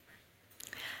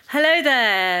Hello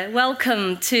there,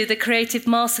 welcome to the Creative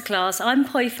Masterclass. I'm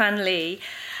Poi Fan Lee,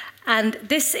 and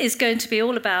this is going to be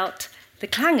all about the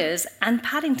Clangers and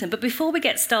Paddington. But before we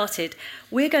get started,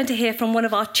 we're going to hear from one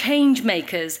of our change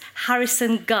makers,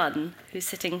 Harrison Gunn, who's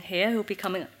sitting here, who'll be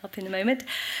coming up in a moment.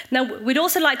 Now, we'd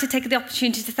also like to take the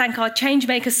opportunity to thank our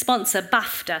Changemaker sponsor,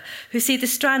 BAFTA, who see the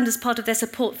Strand as part of their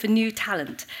support for new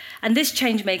talent. And this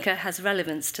Changemaker has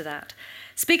relevance to that.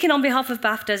 Speaking on behalf of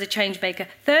BAFTA as a changemaker,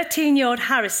 13-year-old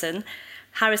Harrison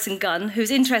Gunn, whose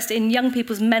interest in young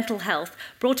people's mental health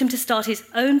brought him to start his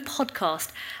own podcast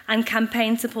and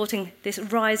campaign supporting this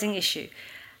rising issue.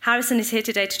 Harrison is here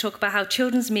today to talk about how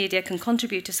children's media can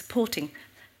contribute to supporting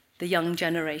the young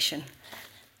generation.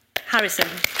 Harrison,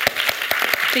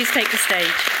 please take the stage.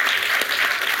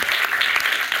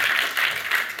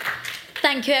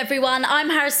 Thank you, everyone. I'm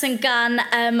Harrison Gunn.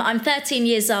 I'm 13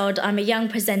 years old. I'm a young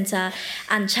presenter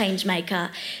and change maker.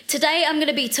 Today, I'm going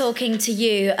to be talking to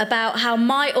you about how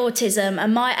my autism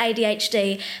and my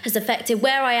ADHD has affected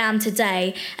where I am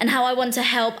today and how I want to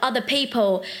help other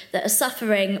people that are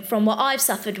suffering from what I've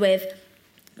suffered with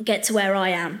get to where I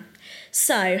am.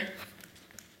 So,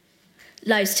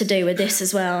 loads to do with this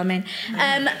as well.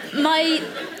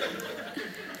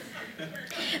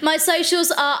 My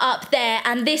socials are up there,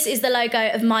 and this is the logo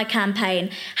of my campaign,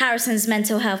 Harrison's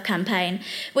Mental Health Campaign,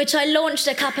 which I launched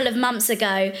a couple of months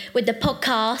ago with the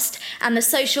podcast and the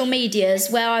social medias,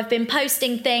 where I've been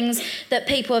posting things that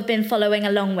people have been following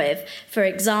along with. For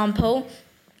example,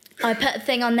 I put a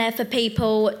thing on there for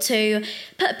people to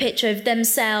put a picture of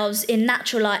themselves in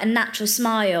natural light and natural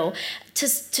smile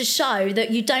to show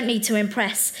that you don't need to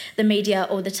impress the media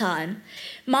all the time.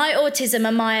 My autism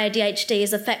and my ADHD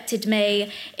has affected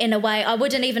me in a way I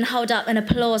wouldn't even hold up an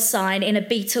applause sign in a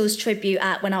Beatles tribute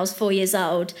act when I was 4 years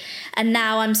old, and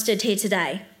now I'm stood here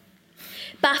today.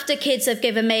 BAFTA Kids have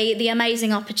given me the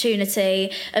amazing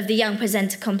opportunity of the Young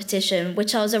Presenter competition,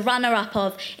 which I was a runner-up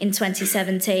of in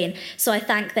 2017, so I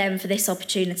thank them for this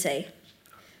opportunity.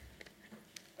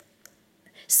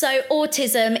 So,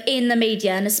 autism in the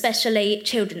media, and especially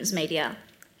children's media.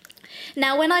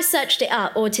 Now, when I searched it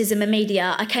up, autism and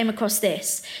media, I came across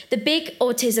this, the big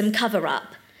autism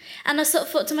cover-up. And I sort of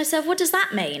thought to myself, what does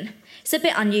that mean? It's a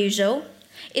bit unusual.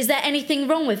 Is there anything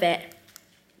wrong with it?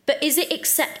 But is it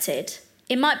accepted?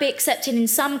 It might be accepted in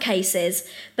some cases,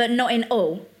 but not in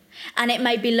all. And it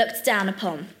may be looked down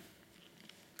upon.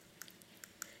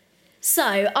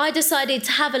 So I decided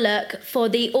to have a look for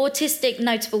the autistic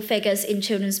notable figures in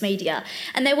children's media,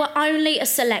 and there were only a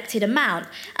selected amount,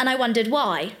 and I wondered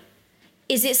why.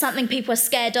 Is it something people are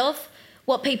scared of?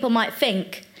 What people might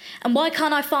think? And why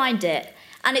can't I find it?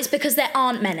 And it's because there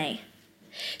aren't many.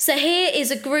 So here is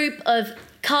a group of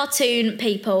cartoon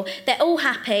people. They're all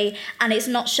happy, and it's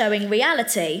not showing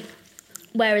reality.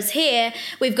 Whereas here,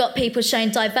 we've got people showing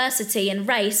diversity in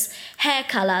race, hair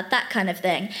colour, that kind of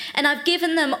thing. And I've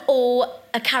given them all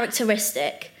a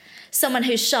characteristic. Someone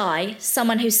who's shy,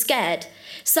 someone who's scared,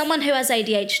 someone who has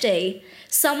ADHD,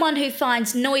 someone who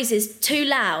finds noises too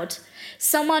loud,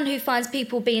 someone who finds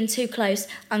people being too close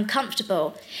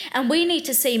uncomfortable. And we need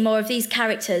to see more of these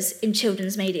characters in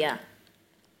children's media.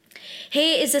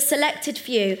 Here is a selected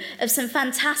few of some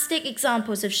fantastic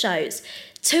examples of shows,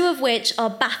 two of which are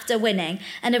BAFTA winning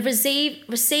and have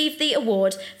received the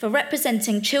award for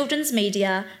representing children's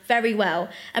media very well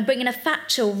and bringing a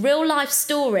factual, real-life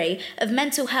story of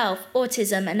mental health,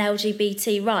 autism and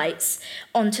LGBT rights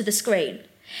onto the screen.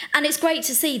 And it's great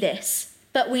to see this,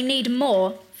 but we need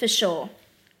more for sure.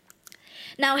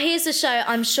 Now, here's a show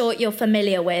I'm sure you're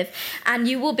familiar with, and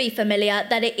you will be familiar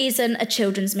that it isn't a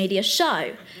children's media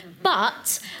show.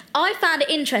 But I found it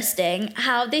interesting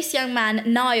how this young man,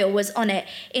 Niall, was on it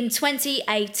in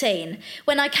 2018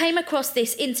 when I came across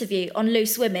this interview on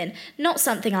Loose Women, not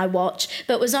something I watch,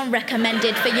 but was on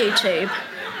recommended for YouTube.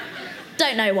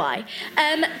 Don't know why.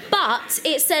 But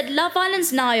it said Love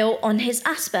Island's Niall on his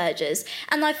Asperger's,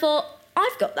 and I thought,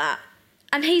 I've got that,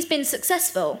 and he's been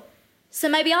successful, so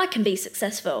maybe I can be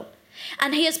successful.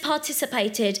 And he has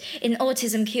participated in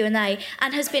Autism Q&A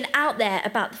and has been out there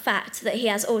about the fact that he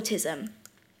has autism.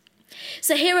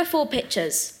 So here are 4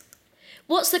 pictures.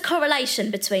 What's the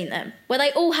correlation between them? Well,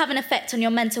 they all have an effect on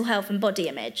your mental health and body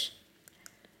image.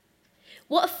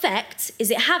 What effect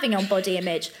is it having on body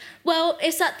image? Well,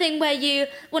 it's that thing where you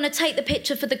want to take the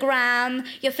picture for the gram,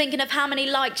 you're thinking of how many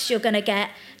likes you're going to get.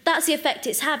 That's the effect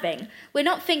it's having. We're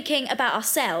not thinking about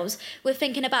ourselves, we're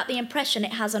thinking about the impression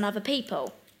it has on other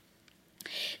people.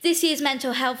 This year's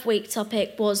Mental Health Week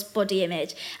topic was body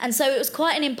image, and so it was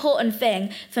quite an important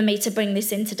thing for me to bring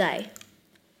this in today.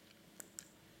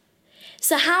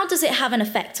 So how does it have an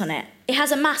effect on it? It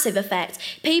has a massive effect.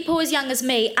 People as young as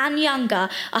me and younger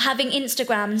are having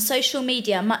Instagram and social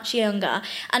media much younger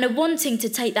and are wanting to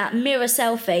take that mirror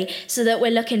selfie so that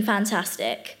we're looking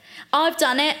fantastic. I've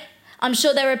done it. I'm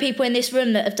sure there are people in this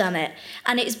room that have done it.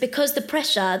 And it's because the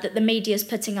pressure that the media is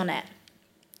putting on it.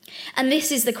 And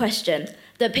this is the question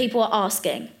that people are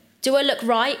asking. Do I look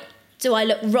right? Do I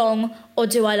look wrong? Or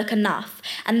do I look enough?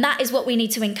 And that is what we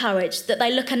need to encourage, that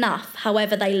they look enough,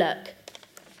 however they look.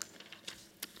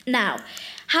 Now,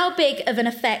 how big of an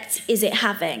effect is it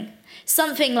having?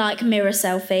 Something like mirror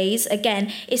selfies,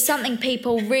 again, is something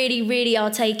people really, really are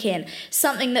taking.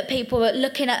 Something that people are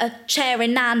looking at a chair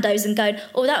in Nando's and going,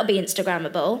 oh, that'll be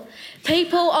Instagrammable.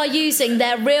 People are using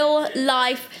their real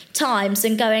life times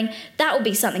and going, that will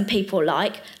be something people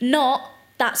like, not,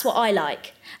 that's what I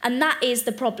like. And that is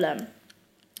the problem.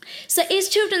 So is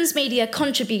children's media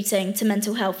contributing to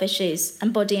mental health issues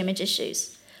and body image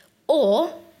issues?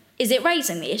 Or is it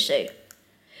raising the issue?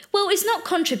 Well, it's not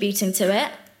contributing to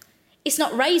it. It's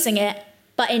not raising it,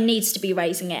 but it needs to be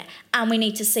raising it, and we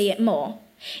need to see it more.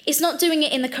 It's not doing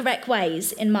it in the correct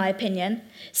ways, in my opinion,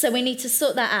 so we need to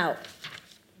sort that out.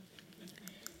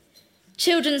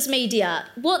 Children's media,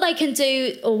 what they can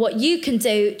do or what you can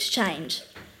do to change.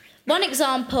 One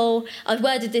example, I've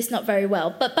worded this not very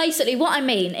well, but basically what I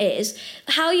mean is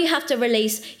how you have to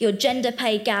release your gender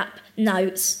pay gap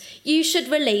notes. You should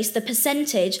release the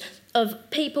percentage of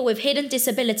people with hidden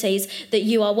disabilities that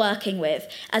you are working with,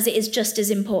 as it is just as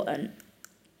important.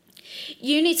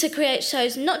 You need to create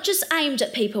shows not just aimed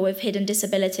at people with hidden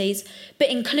disabilities, but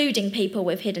including people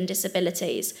with hidden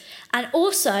disabilities, and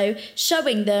also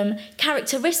showing them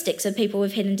characteristics of people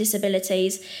with hidden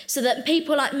disabilities so that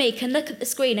people like me can look at the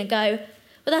screen and go,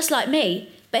 well, that's like me,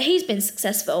 but he's been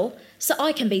successful, so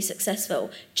I can be successful,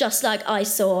 just like I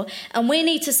saw. And we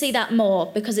need to see that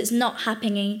more because it's not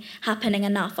happening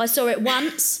enough. I saw it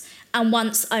once and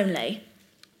once only.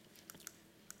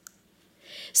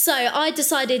 So I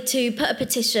decided to put a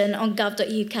petition on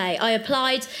gov.uk. I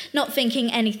applied not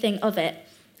thinking anything of it,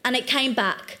 and it came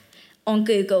back on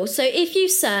Google. So if you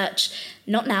search,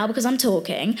 not now because I'm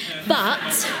talking,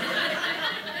 but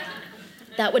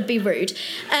that would be rude.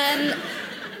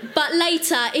 But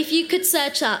later, if you could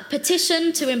search up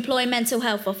petition to employ mental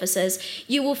health officers,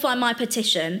 you will find my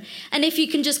petition. And if you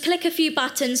can just click a few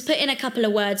buttons, put in a couple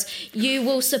of words, you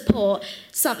will support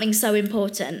something so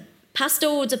important.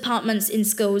 Pastoral departments in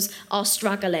schools are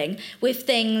struggling with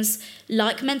things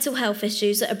like mental health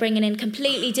issues that are bringing in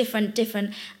completely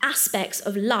different aspects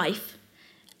of life.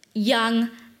 Young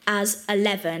as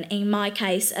 11, in my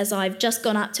case, as I've just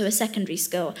gone up to a secondary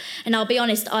school. And I'll be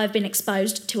honest, I've been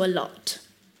exposed to a lot.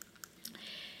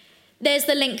 There's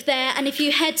the link there, and if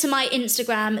you head to my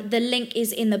Instagram, the link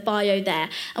is in the bio there.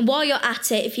 And while you're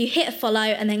at it, if you hit a follow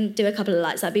and then do a couple of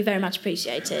likes, that'd be very much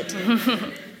appreciated.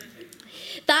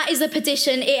 That is a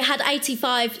petition. It had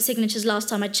 85 signatures last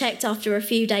time I checked after a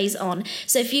few days on.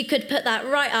 So if you could put that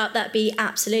right up, that'd be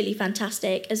absolutely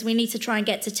fantastic, as we need to try and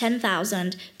get to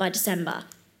 10,000 by December.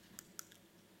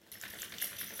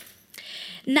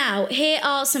 Now, here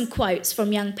are some quotes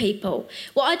from young people.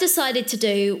 What I decided to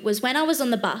do was when I was on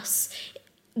the bus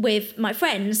with my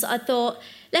friends, I thought,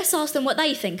 let's ask them what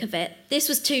they think of it. This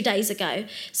was 2 days ago.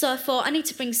 So I thought I need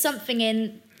to bring something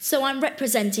in so I'm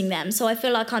representing them, so I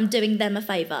feel like I'm doing them a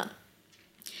favour.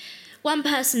 One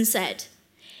person said,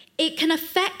 it can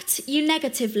affect you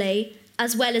negatively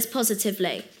as well as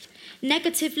positively.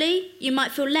 Negatively, you might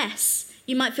feel less,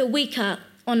 you might feel weaker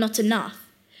or not enough.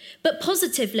 But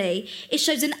positively, it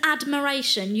shows an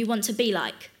admiration you want to be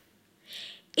like.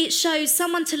 It shows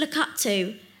someone to look up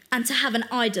to and to have an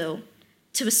idol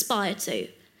to aspire to.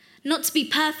 Not to be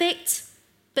perfect,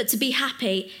 but to be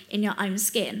happy in your own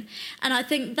skin. And I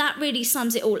think that really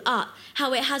sums it all up,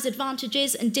 how it has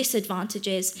advantages and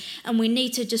disadvantages, and we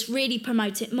need to just really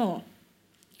promote it more.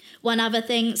 One other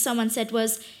thing someone said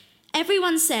was,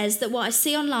 everyone says that what I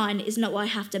see online is not what I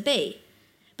have to be,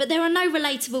 but there are no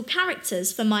relatable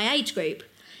characters for my age group,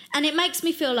 and it makes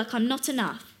me feel like I'm not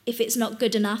enough if it's not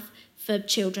good enough for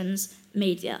children's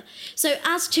media. So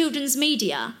as children's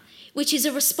media, which is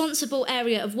a responsible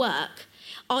area of work,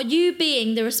 are you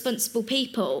being the responsible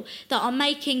people that are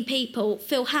making people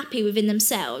feel happy within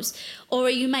themselves, or are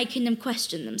you making them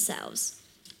question themselves?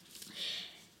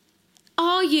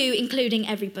 Are you including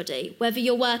everybody? Whether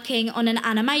you're working on an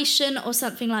animation or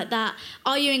something like that,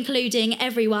 are you including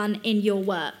everyone in your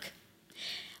work?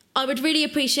 I would really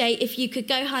appreciate if you could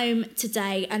go home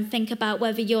today and think about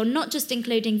whether you're not just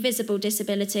including visible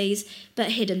disabilities,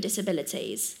 but hidden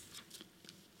disabilities.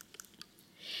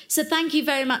 So thank you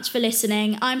very much for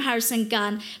listening. I'm Harrison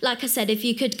Gunn. Like I said, if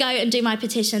you could go and do my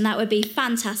petition, that would be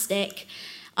fantastic.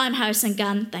 I'm Harrison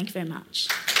Gunn. Thank you very much.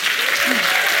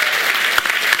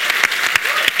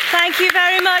 Thank you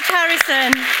very much,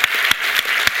 Harrison.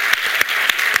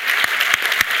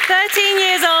 13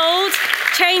 years old,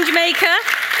 change maker,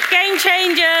 game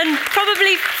changer, and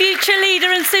probably future leader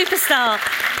and superstar.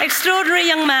 Extraordinary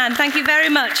young man. Thank you very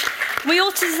much. We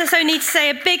also need to say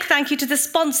a big thank you to the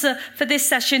sponsor for this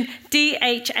session,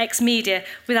 DHX Media.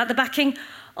 Without the backing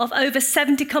of over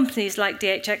 70 companies like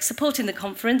DHX supporting the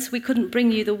conference, we couldn't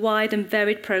bring you the wide and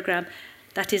varied programme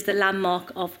that is the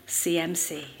landmark of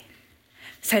CMC.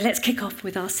 So let's kick off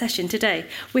with our session today.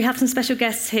 We have some special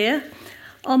guests here.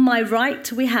 On my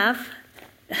right, we have...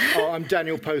 I'm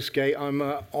Daniel Postgate. I'm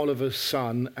Oliver's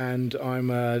son, and I'm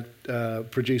a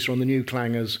producer on the new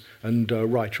Clangers and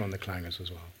writer on the Clangers as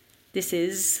well. This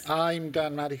is... I'm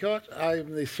Dan Madicott.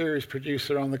 I'm the series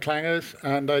producer on the Clangers,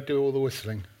 and I do all the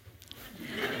whistling.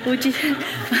 Would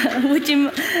you,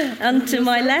 and to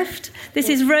my left, this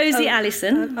is Rosie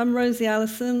Allison. I'm Rosie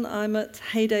Allison. I'm at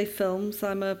Heyday Films.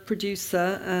 I'm a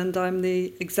producer, and I'm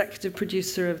the executive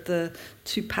producer of the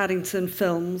 2 Paddington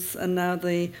films, and now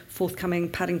the forthcoming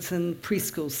Paddington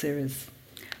preschool series.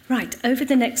 Right, over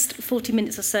the next 40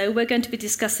 minutes or so, we're going to be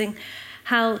discussing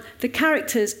how the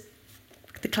characters,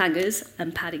 the Clangers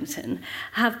and Paddington,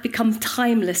 have become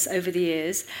timeless over the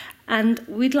years, and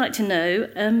we'd like to know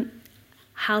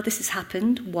how this has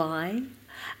happened, why,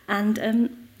 and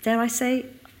dare I say,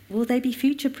 will they be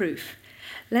future-proof?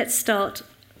 Let's start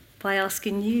by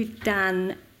asking you,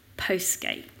 Dan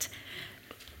Postgate.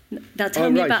 Now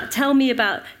tell me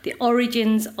about the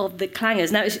origins of the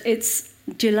Clangers. Now it's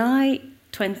July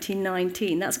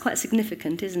 2019. That's quite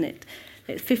significant, isn't it?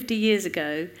 50 years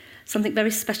ago, something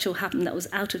very special happened that was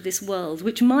out of this world,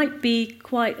 which might be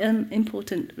quite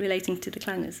important relating to the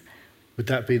Clangers. Would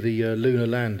that be the lunar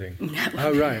landing? No.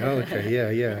 Oh, right. Oh, okay.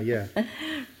 Yeah.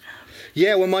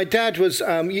 Yeah, well, my dad was...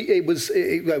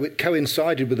 it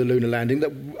coincided with the lunar landing.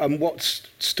 That what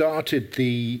started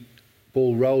the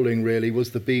ball rolling, really,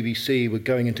 was the BBC were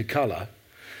going into colour,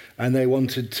 and they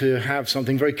wanted to have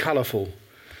something very colourful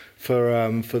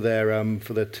for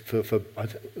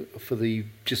the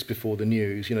just before the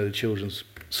news, the children's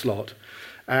slot,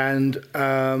 and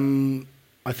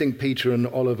I think Peter and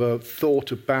Oliver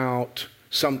thought about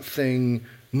something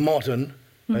modern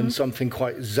and something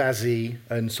quite zazzy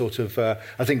and sort of. I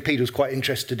think Peter was quite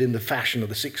interested in the fashion of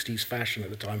the '60s fashion at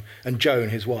the time, and Joan,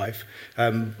 his wife.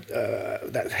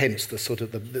 That hence the sort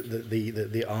of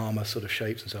the armour sort of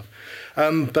shapes and stuff.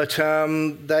 But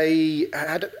they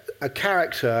had a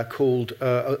character called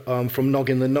from Nog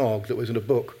in the Nog that was in a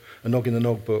book, a Nog in the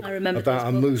Nog book, about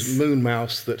a moon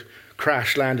mouse that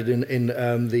landed in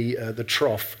the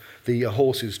trough, the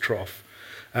horse's trough.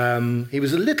 He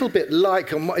was a little bit like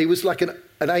he was like an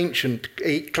ancient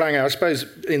clanger. I suppose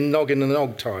in Nog in the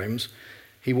Nog times,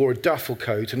 he wore a duffel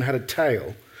coat and had a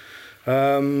tail.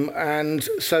 And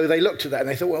so they looked at that and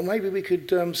they thought, well, maybe we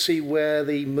could see where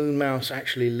the moon mouse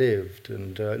actually lived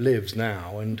and lives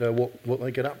now, and what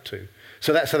they get up to.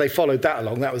 So they followed that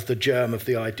along. That was the germ of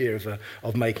the idea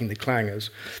of making the Clangers.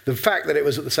 The fact that it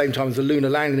was at the same time as the lunar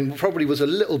landing probably was a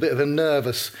little bit of a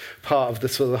nervous part of the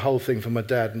sort of the whole thing for my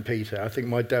dad and Peter. I think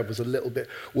my dad was a little bit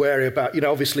wary about,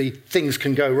 obviously things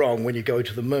can go wrong when you go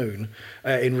to the moon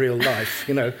in real life,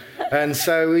 And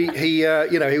so he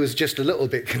was just a little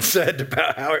bit concerned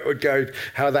about how it would go,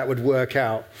 how that would work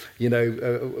out,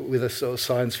 with a sort of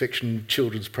science fiction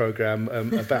children's program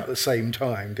about the same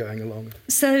time going along.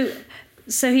 So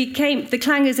the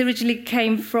Clangers originally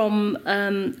came from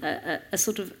a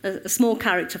sort of a small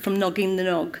character from Nog in the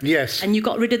Nog. Yes. And you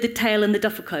got rid of the tail and the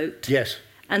duffel coat. Yes.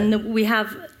 And we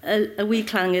have a wee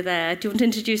Clanger there. Do you want to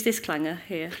introduce this Clanger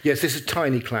here? Yes, this is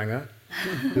Tiny Clanger,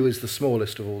 who is the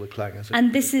smallest of all the Clangers.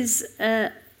 And this is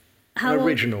an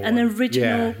original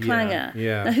Clanger.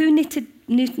 Yeah. Now, who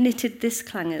knitted this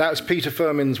Clanger? That was Peter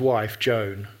Firmin's wife,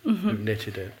 Joan, who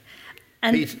knitted it.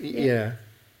 And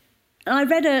I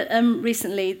read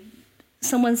recently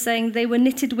someone saying they were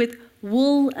knitted with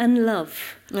wool and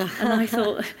love. And I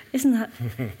thought, isn't that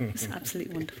it's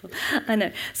absolutely wonderful? I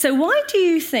know. So why do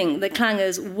you think the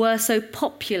Clangers were so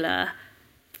popular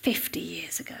 50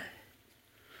 years ago?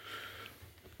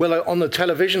 Well, on the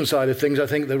television side of things, I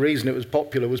think the reason it was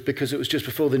popular was because it was just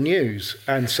before the news.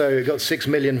 And so it got 6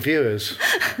 million viewers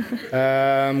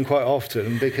quite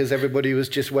often because everybody was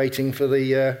just waiting for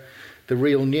the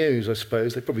real news, I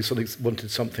suppose. They probably wanted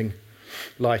something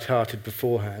light-hearted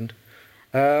beforehand.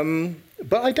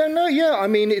 But I don't know, I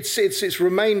mean, it's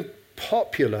remained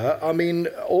popular. I mean,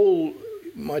 all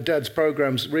my dad's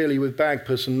programmes really with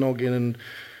Bagpuss and Noggin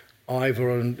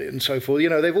Ivor and so forth. You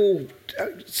know, they've all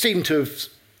seemed to have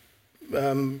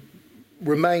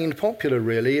remained popular,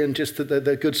 really, and just that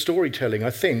they're good storytelling.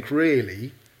 I think,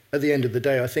 really, at the end of the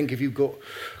day, I think if you've got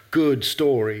good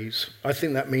stories, I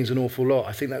think that means an awful lot.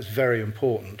 I think that's very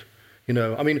important. You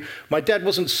know, I mean, my dad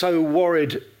wasn't so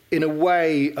worried in a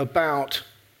way about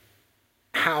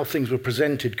how things were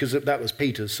presented, because that was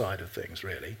Peter's side of things,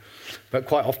 really. But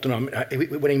quite often,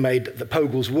 when he made the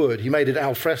Pogle's Wood, he made it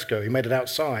al fresco, he made it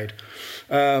outside,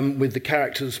 with the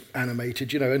characters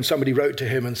animated, you know, and somebody wrote to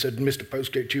him and said, Mr.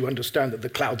 Postgate, do you understand that the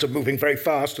clouds are moving very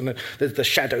fast and the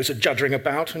shadows are juddering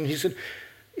about? And he said,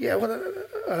 yeah, well,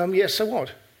 yes, so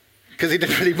what? Because he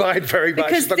didn't really mind very much.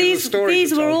 Because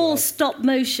these were all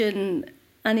stop-motion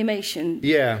animation.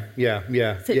 Yeah.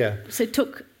 So it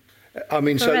took... I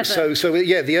mean, forever. so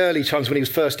yeah, the early times when he was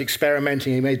first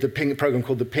experimenting, he made the program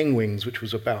called The Pingwings, which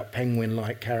was about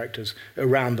penguin-like characters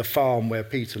around the farm where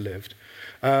Peter lived.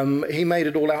 He made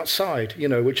it all outside, you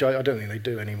know, which I don't think they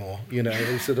do anymore, you know.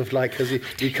 It's sort of like, because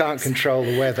you can't control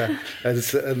the weather and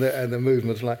the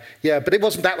movements. Like, yeah, but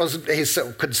that wasn't his sort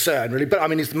of concern, really. But, I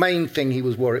mean, his main thing he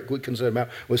was concerned about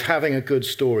was having a good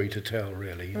story to tell,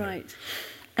 really. Right.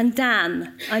 And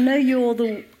Dan, I know you're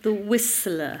the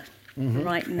whistler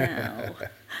right now.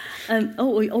 I've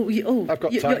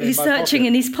got tiny he's in my searching pocket.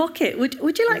 in his pocket.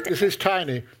 Would you like to... This is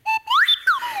tiny.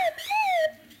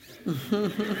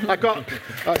 I got...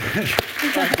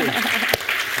 thank you.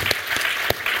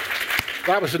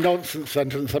 That was a nonsense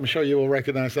sentence. I'm sure you all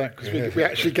recognise that, because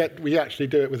we actually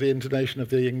do it with the intonation of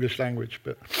the English language.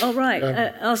 But Oh, right.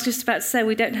 I was just about to say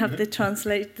we don't have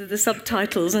the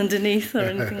subtitles underneath or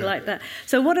anything like that.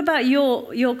 So what about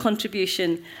your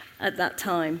contribution at that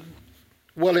time?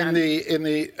 well, at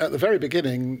the very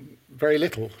beginning, very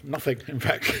little, nothing. In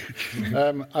fact,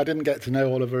 I didn't get to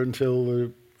know Oliver until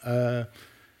the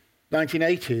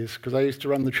 1980s, because I used to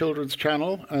run the children's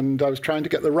channel, and I was trying to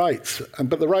get the rights.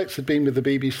 But the rights had been with the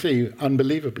BBC,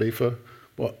 unbelievably, for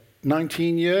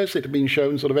 19 years. It had been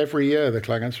shown sort of every year, the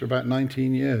Clangers, for about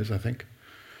 19 years, I think.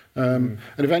 And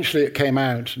eventually it came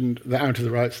out of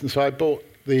the rights, and so I bought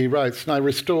the rights, and I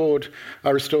restored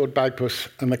Bagpuss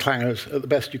and the Clangers at the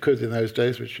best you could in those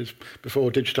days, which is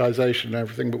before digitisation and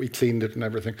everything, but we cleaned it and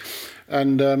everything.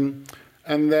 And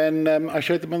then I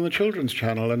showed them on the children's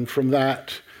channel, and from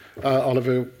that,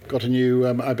 Oliver got a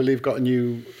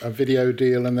new video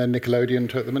deal, and then Nickelodeon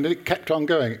took them, and it kept on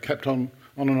going. It kept on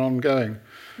and going.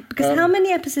 Because how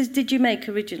many episodes did you make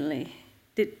originally?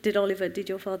 Did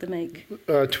your father make?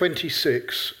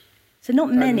 26. So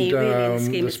not many, And, really, in the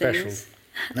scheme the of special. things.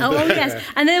 Oh, yes.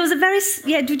 And there was do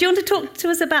you want to talk to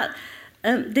us about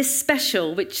this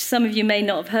special, which some of you may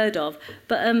not have heard of,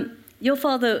 but your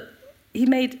father, he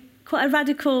made quite a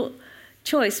radical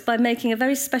choice by making a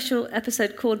very special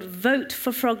episode called Vote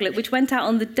for Froglet, which went out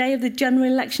on the day of the general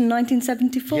election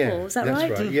 1974. Is that right?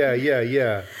 That's right.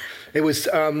 Yeah. It was,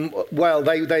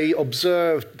 they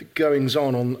observed the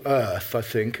goings-on Earth, I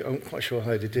think. I'm not quite sure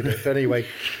how they did it, but anyway.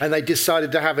 And they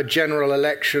decided to have a general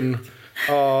election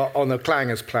on the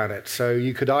Clangers planet. So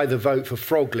you could either vote for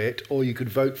Froglet or you could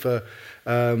vote for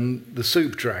the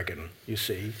Soup Dragon, you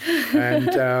see.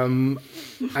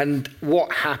 And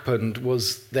what happened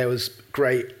was there was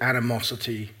great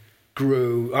animosity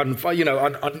grew,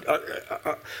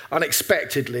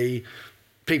 unexpectedly.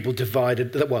 The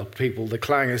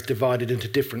Clangers divided into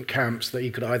different camps, that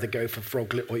you could either go for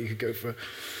Froglet or you could go for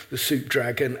the Soup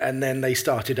Dragon, and then they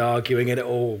started arguing, and it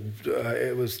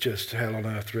was just hell on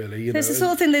earth, really. It's the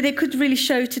sort of thing that they could really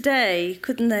show today,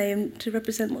 couldn't they, to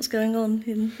represent what's going on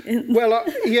in... Well,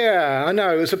 yeah, I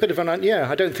know. It was a bit of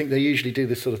I don't think they usually do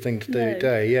this sort of thing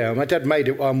today. Yeah, my dad made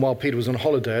it while Peter was on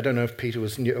holiday. I don't know if Peter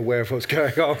was aware of what was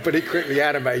going on, but he quickly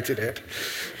animated it.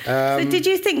 So did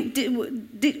you think,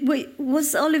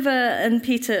 was Oliver and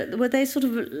Peter, were they sort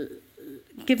of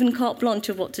given carte blanche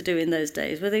of what to do in those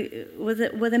days? Were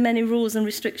there many rules and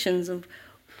restrictions of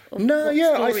No,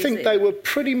 yeah, I think they were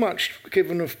pretty much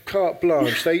given a carte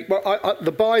blanche.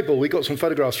 The Bible, we got some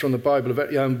photographs from the Bible,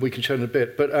 we can show in a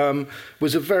bit, but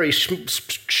was a very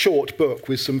short book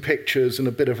with some pictures and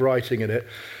a bit of writing in it.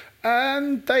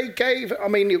 And they gave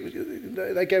them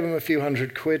a few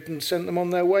 £100 and sent them on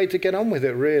their way to get on with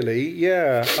it, really.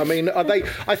 Yeah. I mean,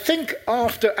 I think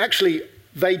after, actually,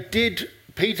 they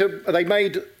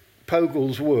made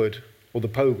Pogle's Wood, or the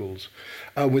Pogles,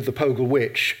 with the Poggle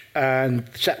Witch, and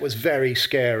that was very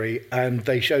scary. And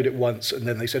they showed it once, and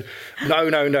then they said, "No,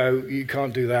 you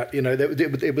can't do that." You know,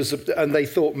 it was, and they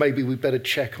thought maybe we better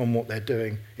check on what they're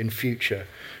doing in future,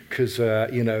 because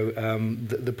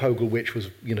the Poggle Witch was,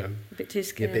 A bit too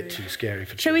scary. a bit too scary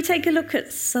for. Shall we take a look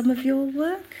at some of your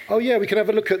work? Oh yeah, we can have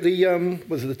a look at the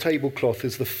the tablecloth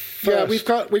is the first. Yeah,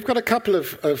 we've got a couple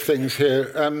of things here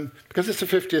because it's the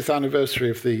 50th anniversary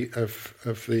of the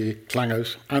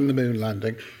Clangers and the moon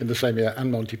landing in the same year,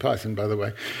 and Monty Python, by the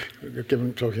way.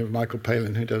 Talking of Michael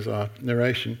Palin, who does our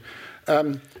narration.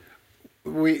 It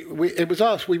was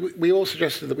asked. We all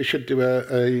suggested that we should do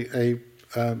a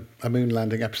moon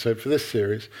landing episode for this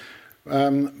series,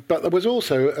 but there was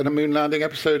also a moon landing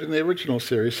episode in the original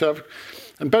series.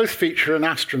 And both feature an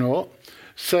astronaut.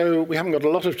 So we haven't got a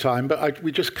lot of time, but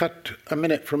we just cut a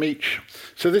minute from each.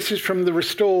 So this is from the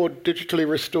digitally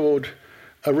restored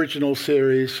original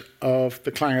series of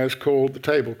the Clangers called The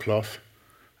Tablecloth.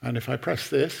 And if I press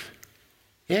this,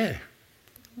 yeah.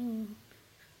 Oh.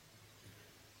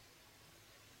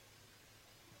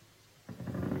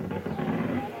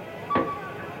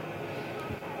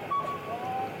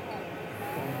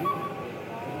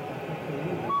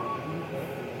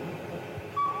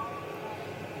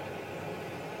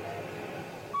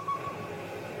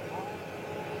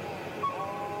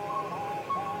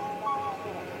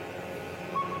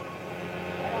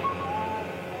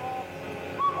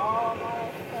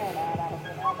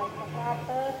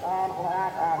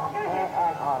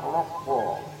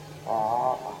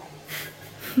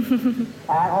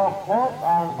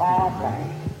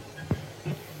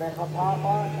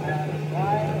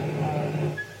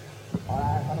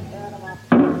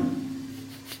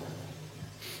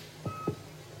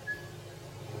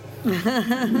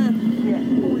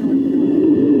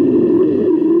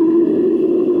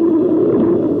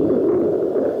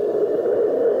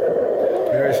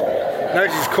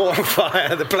 Nobody's caught on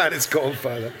fire. The planet's caught on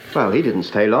fire. Well, he didn't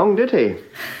stay long, did he?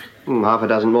 Half a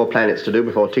dozen more planets to do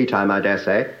before tea time, I dare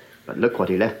say. But look what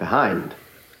he left behind.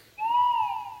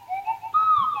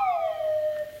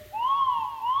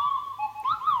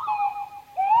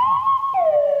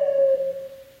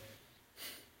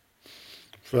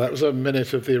 So that was a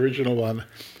minute of the original one.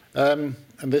 And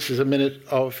this is a minute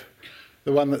of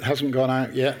the one that hasn't gone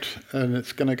out yet. And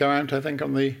it's going to go out, I think,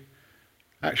 on the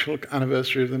actual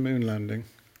anniversary of the moon landing.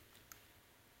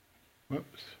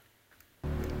 Whoops.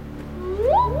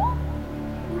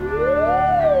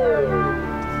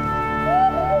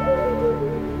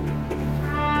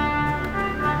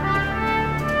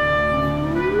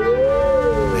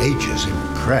 Major's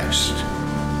impressed.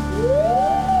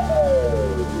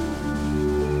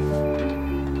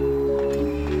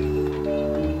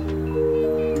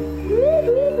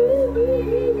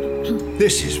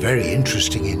 This is very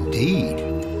interesting indeed.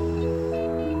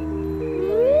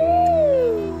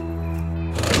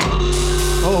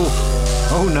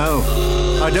 Oh no,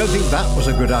 I don't think that was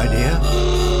a good idea.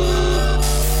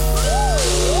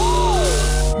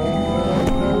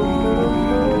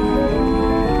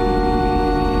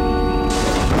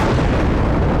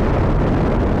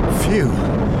 Phew,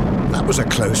 that was a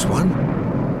close one.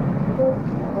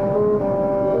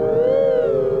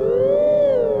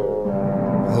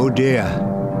 Oh dear,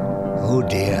 oh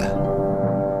dear.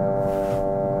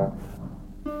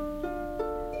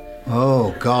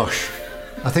 Oh gosh,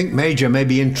 I think Major may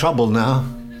be in trouble now.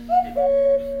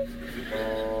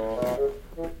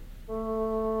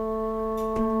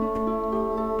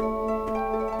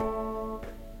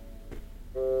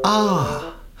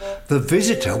 Ah, the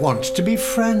visitor wants to be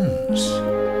friends.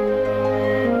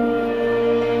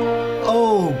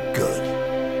 Oh, good.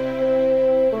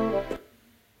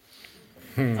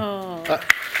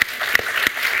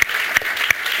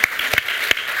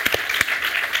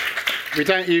 We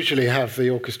don't usually have the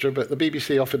orchestra, but the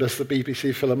BBC offered us the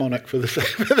BBC Philharmonic for this,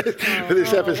 for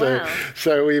this episode. Wow.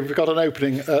 So we've got an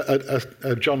opening,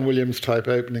 a John Williams type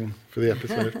opening for the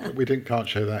episode, but we can't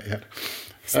show that yet.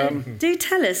 So do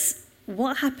tell us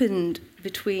what happened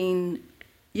between...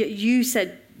 You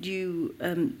said you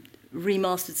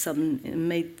remastered some and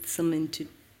made some into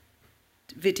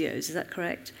videos, is that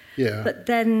correct? Yeah. But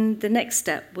then the next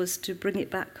step was to bring it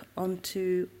back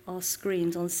onto our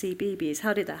screens on CBeebies.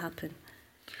 How did that happen?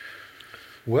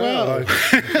 Well,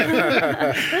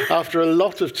 after a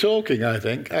lot of talking, I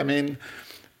think. I mean,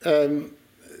 when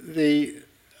we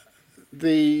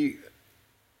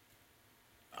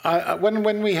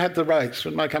had the rights,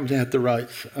 when my company had the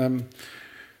rights,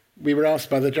 we were asked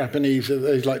by the Japanese that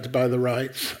they'd like to buy the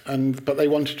rights, but they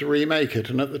wanted to remake it.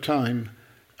 And at the time,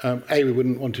 A, we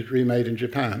wouldn't want it remade in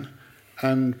Japan,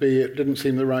 and B, it didn't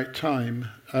seem the right time.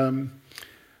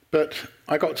 But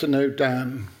I got to know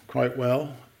Dan quite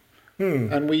well,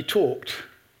 and we talked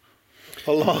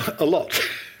a lot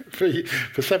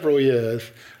for several years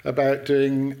about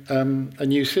doing a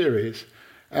new series.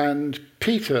 And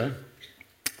Peter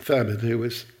Thurman, who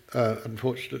was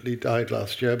unfortunately died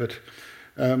last year, but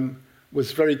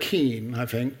was very keen, I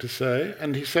think, to say,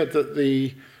 and he said that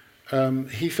he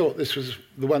thought this was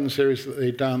the one series that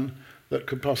they'd done that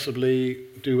could possibly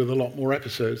do with a lot more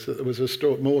episodes, that there was a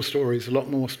lot more stories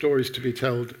to be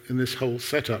told in this whole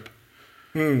setup.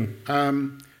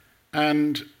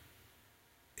 And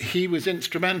he was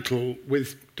instrumental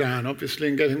with Dan, obviously,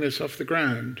 in getting this off the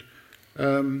ground.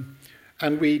 And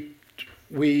we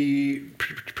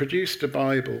produced a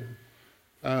Bible,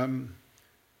 and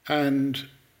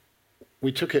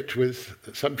we took it with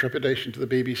some trepidation to the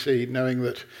BBC, knowing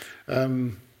that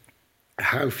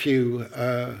how few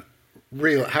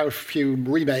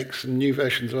remakes and new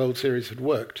versions of old series had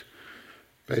worked,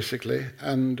 basically.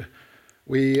 And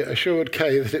we assured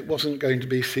Kay that it wasn't going to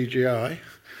be CGI,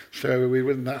 so we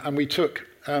wouldn't. And we took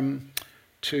 2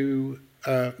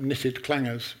 knitted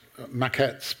clangers,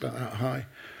 maquettes about that high,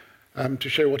 to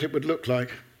show what it would look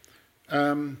like.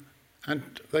 And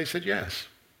they said yes.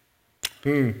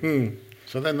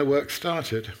 So then the work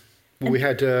started. We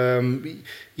had, through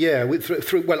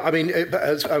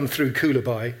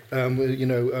Coolabye,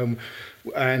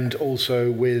 and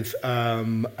also with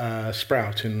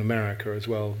Sprout in America as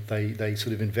well. They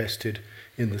sort of invested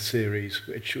in the series,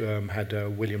 which had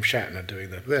William Shatner doing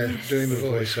the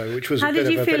voice. So, which was How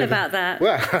did you feel about that?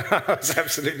 Well, I was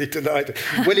absolutely delighted.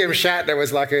 William Shatner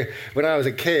was like when I was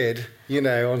a kid,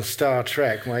 on Star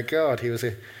Trek. My God, he was.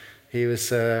 Did he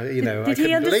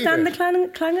understand the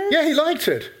clangers? Yeah, he liked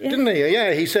it, didn't he?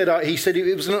 Yeah, he said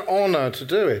it was an honour to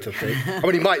do it, I think. I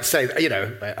mean, he might say that,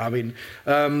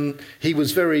 he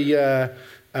was very,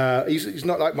 he's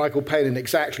not like Michael Palin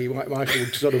exactly. Michael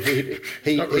sort of, he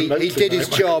did his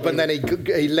job and then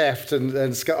he left and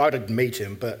I didn't meet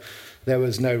him, but there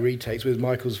was no retakes.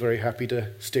 Michael's very happy to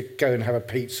go and have a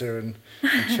pizza and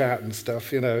chat and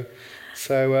stuff,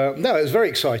 So, no, it was very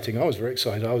exciting. I was very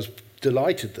excited. I was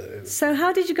delighted though. So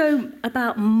how did you go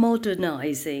about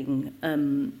modernising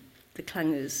the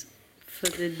clangers for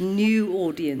the new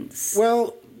audience?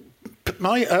 Well,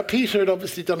 Peter had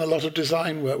obviously done a lot of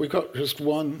design work. We've got just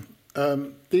one.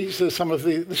 This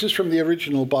is from the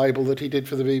original Bible that he did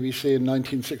for the BBC in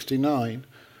 1969.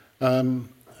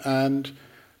 And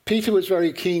Peter was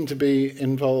very keen to be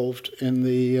involved in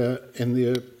the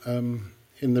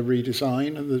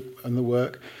redesign and the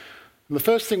work. And the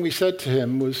first thing we said to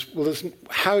him was,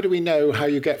 how do we know how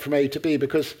you get from A to B?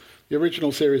 Because the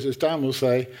original series, as Dan will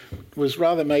say, was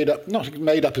rather made up, not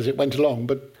made up as it went along,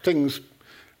 but things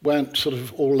weren't sort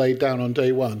of all laid down on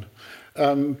day one.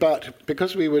 But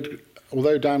because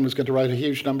although Dan was going to write a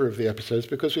huge number of the episodes,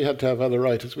 because we had to have other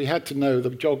writers, we had to know the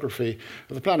geography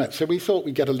of the planet. So we thought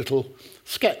we'd get a little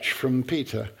sketch from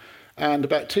Peter. And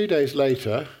about 2 days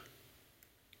later,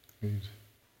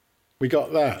 we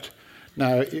got that.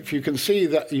 Now, if you can see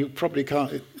that, you probably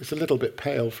can't, it's a little bit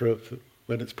pale for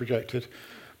when it's projected,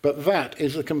 but that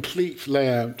is a complete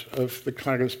layout of the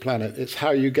Clangers planet. It's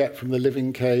how you get from the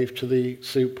living cave to the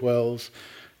soup wells,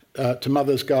 to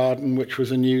Mother's Garden, which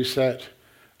was a new set,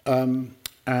 and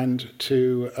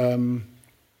to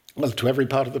every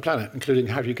part of the planet, including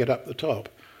how do you get up the top.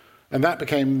 And that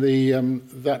became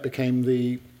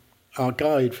our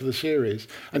guide for the series.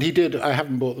 And he did, I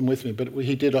haven't brought them with me, but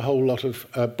he did a whole lot of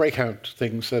breakout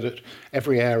things so that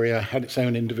every area had its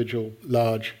own individual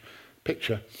large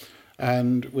picture,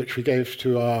 and which we gave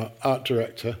to our art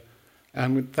director.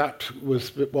 And that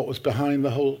was what was behind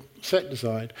the whole set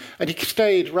design. And he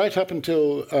stayed right up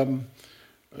until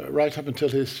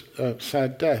his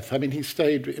sad death. I mean, he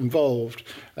stayed involved.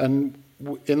 And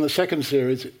in the second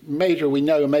series, Major, we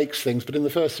know, makes things, but in the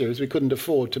first series, we couldn't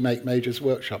afford to make Major's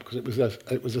workshop because it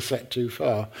was a set too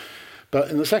far. But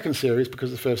in the second series,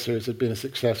 because the first series had been a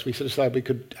success, we decided we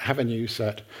could have a new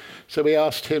set. So we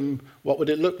asked him, what would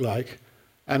it look like?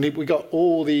 And we got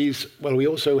all these. Well, we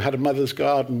also had a Mother's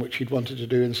Garden, which he'd wanted to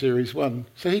do in series 1.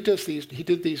 So he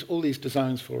did all these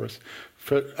designs for us,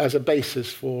 as a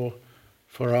basis for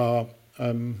our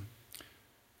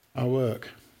work.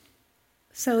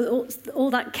 So all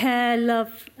that care,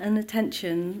 love and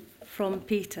attention from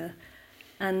Peter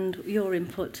and your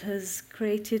input has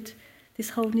created this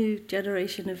whole new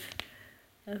generation of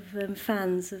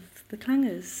fans of the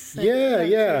Clangers. So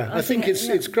I think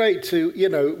it's great to,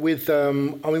 we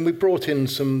brought in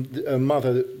some,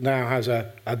 mother now has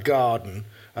a garden.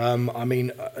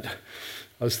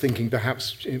 I was thinking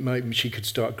perhaps she could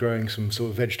start growing some sort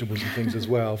of vegetables and things as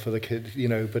well for the kid, you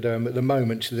know. But at the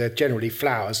moment, they're generally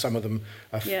flowers. Some of them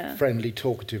are friendly,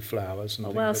 talkative flowers. And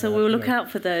well, like so that, we'll look out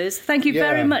for those. Thank you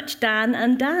very much, Dan.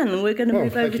 And Dan, we're going to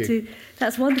move over to...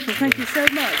 That's wonderful. Thank you so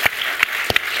much.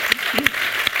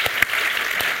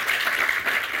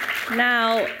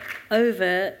 Now,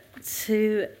 over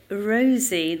to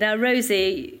Rosie. Now,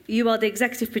 Rosie, you are the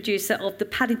executive producer of the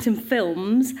Paddington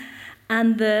films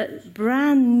and the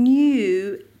brand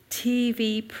new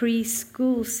TV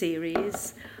preschool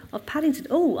series of Paddington.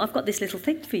 Oh, I've got this little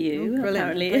thing for you,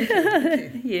 apparently.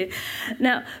 Thank you.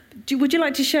 Now, would you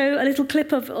like to show a little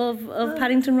clip of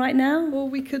Paddington right now? Well,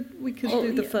 we could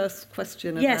do the first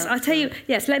question. Yes, I'll tell you.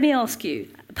 Yes, let me ask you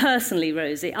personally,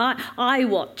 Rosie. I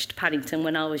watched Paddington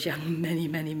when I was young,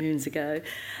 many moons ago.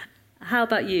 How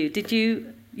about you? Did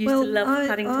you used to love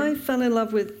Paddington? I fell in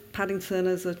love with Paddington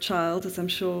as a child, as I'm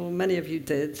sure many of you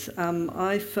did.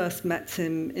 I first met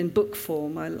him in book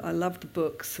form. I loved the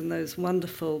books and those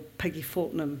wonderful Peggy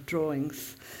Fortnum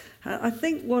drawings. I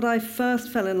think what I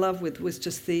first fell in love with was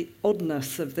just the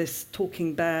oddness of this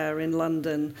talking bear in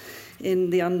London,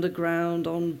 in the underground,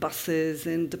 on buses,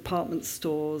 in department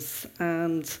stores,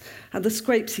 and the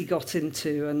scrapes he got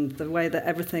into and the way that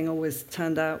everything always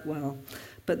turned out well.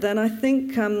 But then I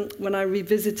think when I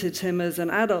revisited him as an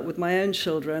adult with my own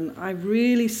children, I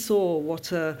really saw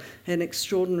what an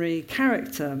extraordinary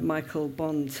character Michael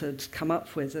Bond had come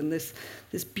up with, and this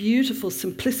beautiful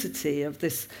simplicity of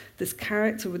this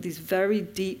character with these very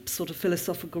deep sort of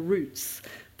philosophical roots,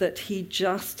 that he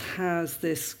just has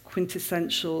this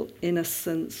quintessential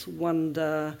innocence,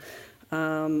 wonder,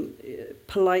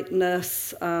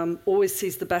 politeness, always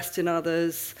sees the best in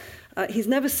others. He's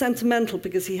never sentimental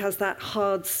because he has that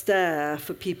hard stare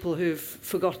for people who've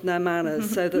forgotten their manners,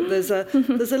 so that there's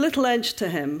a little edge to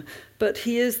him. But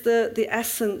he is the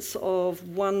essence of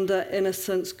wonder,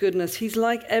 innocence, goodness. He's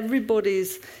like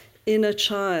everybody's inner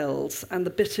child and the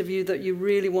bit of you that you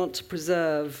really want to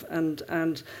preserve.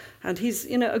 And he's,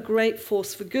 you know, a great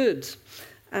force for good.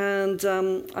 And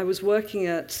I was working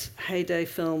at Heyday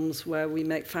Films, where we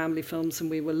make family films, and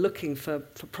we were looking for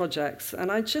projects.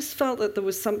 And I just felt that there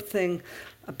was something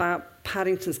about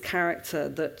Paddington's character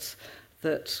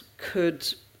that could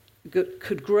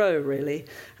grow, really.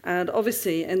 And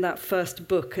obviously, in that first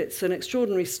book, it's an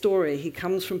extraordinary story. He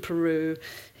comes from Peru.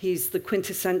 He's the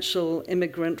quintessential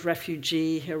immigrant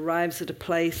refugee. He arrives at a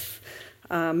place,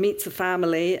 meets a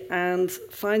family, and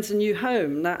finds a new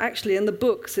home. Now, actually, in the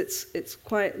books, it's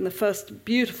quite, in the first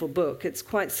beautiful book, it's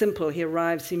quite simple. He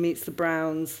arrives, he meets the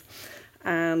Browns,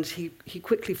 and he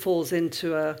quickly falls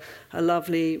into a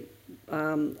lovely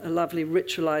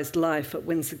ritualized life at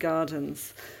Windsor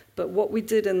Gardens. But what we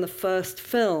did in the first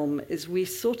film is we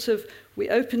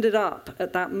opened it up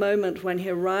at that moment when he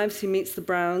arrives, he meets the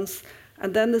Browns,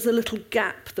 and then there's a little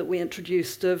gap that we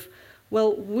introduced of,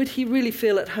 well, would he really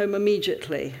feel at home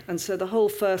immediately? And so the whole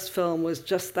first film was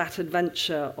just that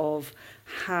adventure of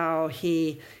how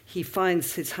he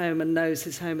finds his home and knows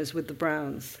his home is with the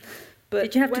Browns. But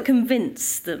did you have to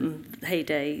convince them,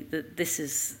 Heyday, that this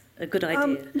is a good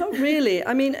idea? Not really.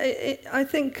 I mean, I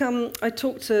think I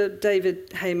talked to David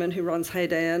Heyman, who runs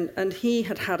Heyday, and he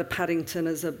had a Paddington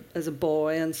as a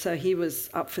boy, and so he was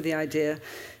up for the idea.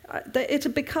 It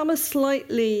had become a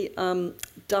slightly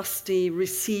dusty,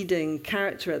 receding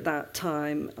character at that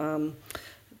time.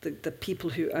 The people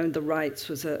who owned the rights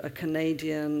was a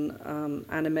Canadian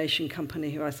animation company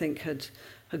who I think had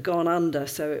gone under,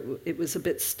 so it was a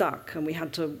bit stuck, and we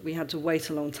had to wait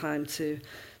a long time to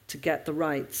get the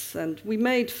rights. And we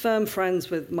made firm friends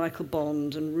with Michael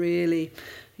Bond and really,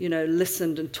 you know,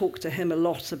 listened and talked to him a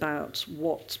lot about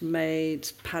what made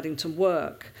Paddington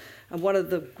work. And one of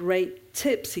the great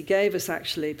tips he gave us,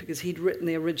 actually, because he'd written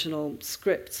the original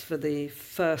scripts for the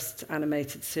first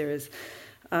animated series,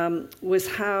 was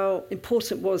how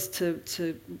important it was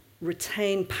to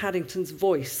retain Paddington's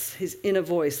voice, his inner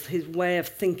voice, his way of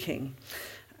thinking.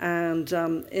 And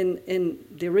in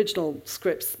the original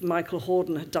scripts, Michael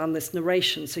Hordern had done this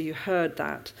narration, so you heard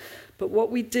that. But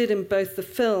what we did in both the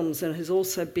films, and has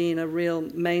also been a real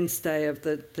mainstay of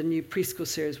the new preschool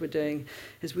series we're doing,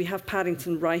 is we have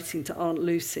Paddington writing to Aunt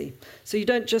Lucy. So you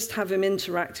don't just have him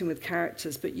interacting with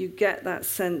characters, but you get that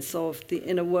sense of the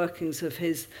inner workings of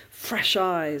his fresh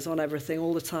eyes on everything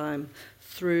all the time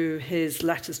through his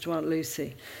letters to Aunt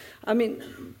Lucy. I mean,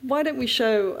 why don't we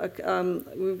show,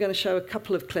 we're going to show a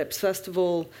couple of clips. First of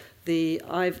all, the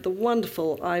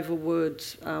wonderful Ivor Wood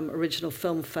original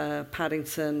filmfare,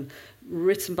 Paddington,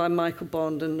 written by Michael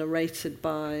Bond and narrated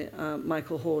by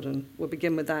Michael Hordern. We'll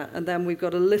begin with that. And then we've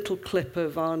got a little clip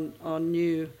of our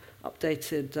new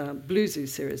updated Blue Zoo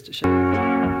series to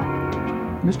show.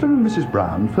 Mr. and Mrs.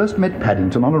 Brown first met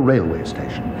Paddington on a railway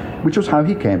station, which was how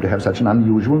he came to have such an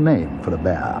unusual name for a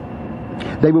bear.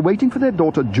 They were waiting for their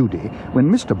daughter Judy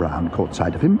when Mr. Brown caught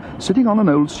sight of him sitting on an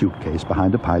old suitcase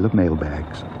behind a pile of mail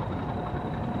bags.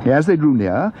 As they drew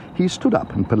near, he stood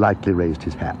up and politely raised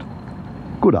his hat.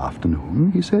 "Good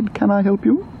afternoon," he said. "Can I help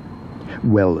you?"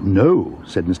 "Well, no,"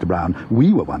 said Mr. Brown.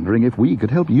 "We were wondering if we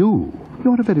could help you."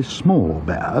 "You're a very small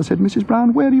bear," said Mrs.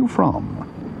 Brown. "Where are you from?"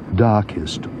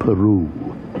 "Darkest Peru,"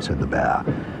 said the bear.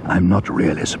 "I'm not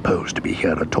really supposed to be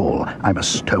here at all. I'm a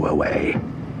stowaway.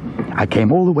 I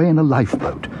came all the way in a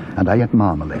lifeboat, and I ate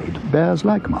marmalade. Bears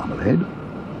like marmalade.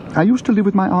 I used to live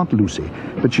with my Aunt Lucy,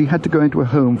 but she had to go into a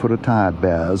home for retired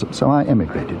bears, so I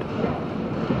emigrated."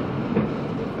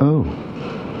 "Oh.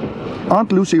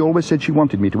 Aunt Lucy always said she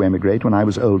wanted me to emigrate when I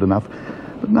was old enough,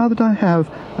 but now that I have,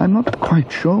 I'm not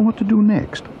quite sure what to do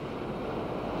next."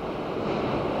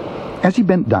 As he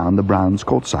bent down, the Browns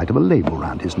caught sight of a label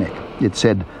round his neck. It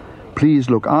said, "Please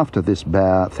look after this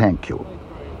bear, thank you."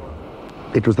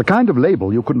 It was the kind of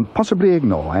label you couldn't possibly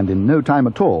ignore, and in no time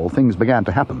at all, things began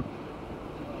to happen.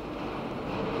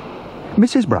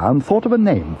 Mrs. Brown thought of a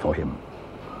name for him.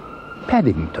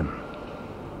 Paddington.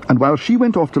 And while she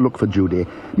went off to look for Judy,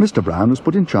 Mr. Brown was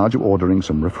put in charge of ordering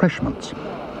some refreshments.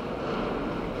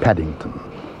 Paddington.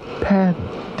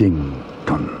 Paddington.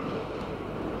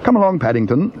 "Come along,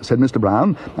 Paddington," said Mr.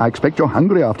 Brown. "I expect you're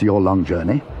hungry after your long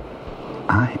journey."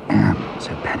 "I am,"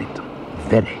 said Paddington.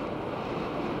 "Very."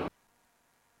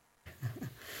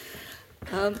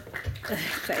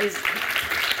 That is...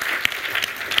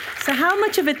 So how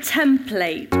much of a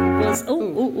template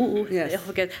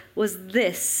was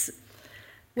this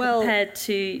compared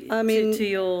to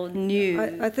your new...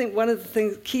 I think one of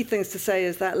the key things to say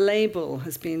is that label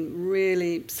has been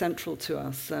really central to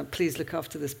us. Please look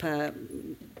after this pair.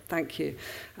 Thank you.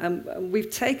 We've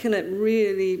taken it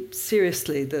really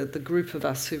seriously, the group of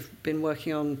us who've been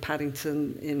working on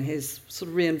Paddington in his sort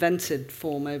of reinvented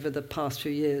form over the past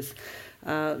few years.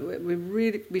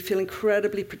 We feel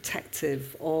incredibly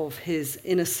protective of his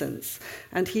innocence,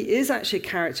 and he is actually a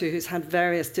character who's had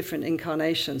various different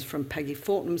incarnations, from Peggy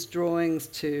Fortnam's drawings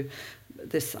to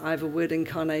this Ivor Wood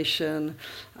incarnation,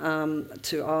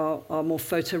 to our more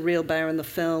photoreal bear in the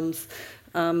films.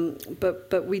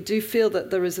 But we do feel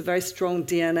that there is a very strong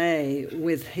DNA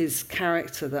with his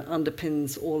character that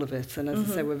underpins all of it, and as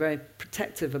I say, we're very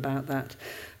protective about that.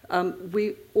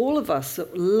 All of us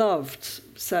loved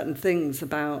certain things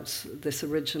about this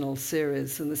original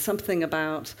series, and there's something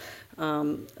about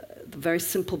the very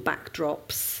simple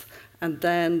backdrops, and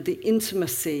then the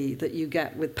intimacy that you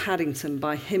get with Paddington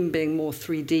by him being more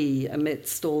 3D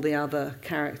amidst all the other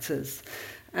characters.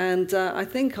 And I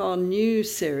think our new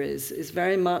series is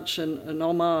very much an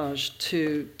homage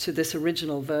to this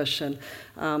original version.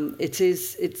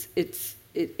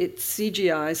 It's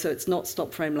CGI, so it's not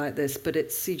stop frame like this, but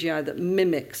it's CGI that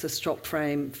mimics a stop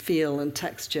frame feel and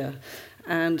texture.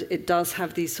 And it does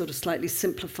have these sort of slightly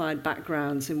simplified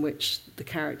backgrounds in which the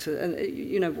character, and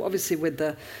obviously with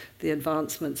the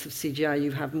advancements of CGI,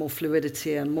 you have more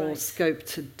fluidity and more scope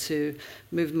to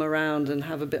move them around and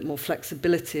have a bit more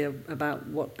flexibility about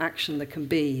what action there can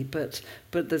be. But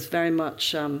there's very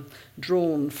much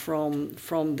drawn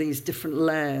from these different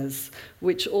layers,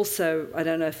 which also, I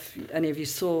don't know if any of you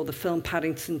saw the film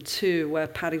Paddington 2, where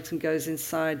Paddington goes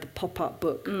inside the pop-up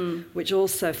book, which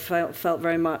also felt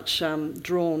very much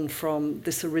drawn from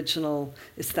this original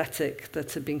aesthetic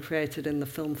that had been created in the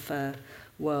film fair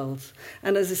world.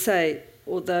 And as I say,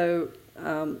 although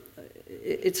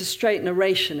it's a straight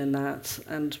narration in that,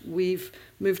 and we've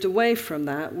moved away from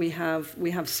that, we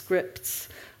have scripts,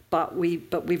 but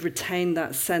we've retained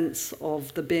that sense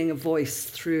of there being a voice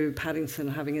through Paddington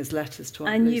having his letters to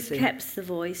Aunt Lucy. And you've kept the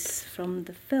voice from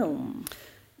the film.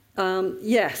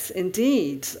 Yes,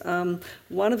 indeed.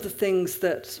 One of the things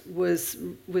that was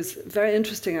very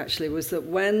interesting, actually, was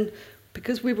that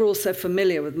because we were all so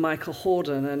familiar with Michael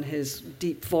Hordern and his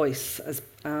deep voice as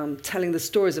telling the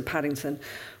stories of Paddington,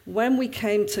 when we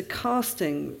came to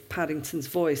casting Paddington's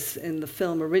voice in the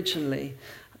film originally,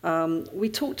 we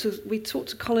talked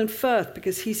to Colin Firth,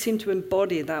 because he seemed to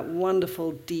embody that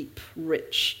wonderful, deep,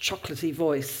 rich, chocolatey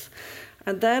voice.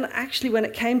 And then actually when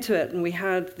it came to it and we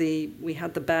had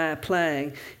the bear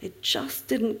playing, it just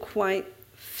didn't quite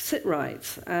sit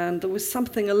right. And there was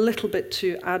something a little bit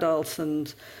too adult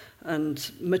and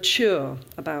mature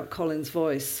about Colin's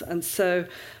voice. And so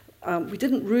we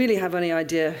didn't really have any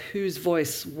idea whose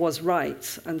voice was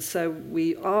right. And so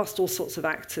we asked all sorts of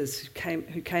actors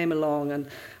who came along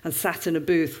and sat in a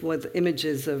booth with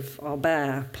images of our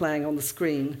bear playing on the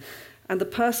screen. And the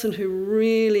person who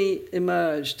really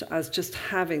emerged as just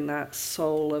having that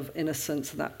soul of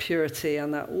innocence and that purity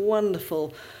and that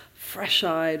wonderful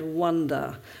fresh-eyed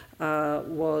wonder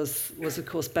was of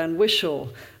course Ben Whishaw,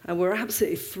 and we're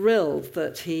absolutely thrilled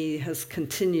that he has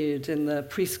continued in the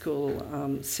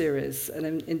preschool series.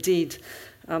 And indeed,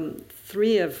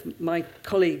 3 of my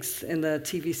colleagues in the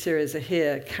TV series are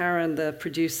here: Karen, the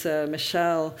producer;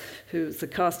 Michelle, who's the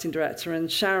casting director;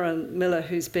 and Sharon Miller,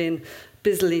 who's been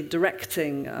busily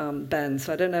directing Ben.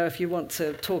 So I don't know if you want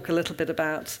to talk a little bit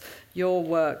about your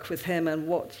work with him and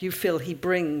what you feel he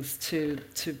brings to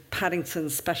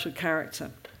Paddington's special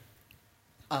character.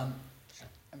 I'm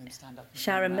going to stand up.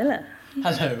 Sharon Miller.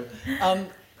 Hello.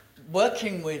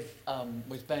 Working with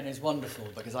Ben is wonderful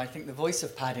because I think the voice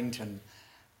of Paddington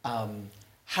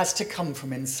has to come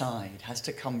from inside, has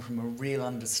to come from a real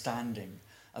understanding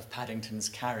of Paddington's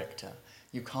character.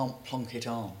 You can't plonk it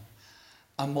on.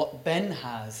 And what Ben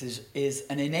has is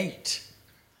an innate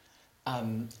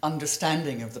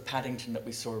understanding of the Paddington that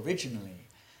we saw originally.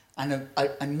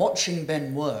 And watching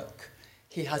Ben work,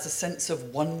 he has a sense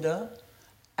of wonder,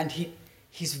 and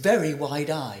he's very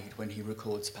wide-eyed when he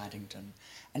records Paddington,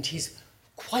 and he's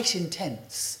quite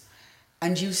intense.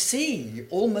 And you see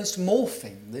almost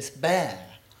morphing this bear,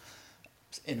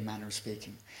 in a manner of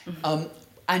speaking.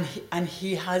 And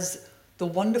he has the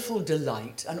wonderful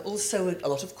delight and also a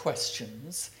lot of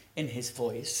questions in his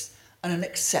voice, and an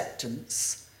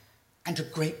acceptance and a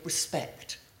great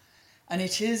respect. And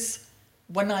it is,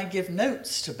 when I give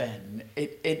notes to Ben,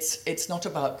 it's not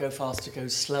about go faster, go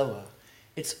slower.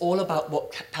 It's all about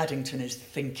what Paddington is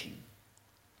thinking.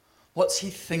 What's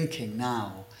he thinking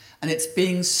now? And it's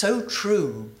being so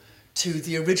true to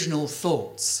the original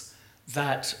thoughts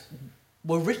that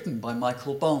were written by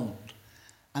Michael Bond.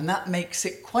 And that makes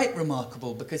it quite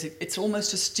remarkable because it's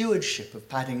almost a stewardship of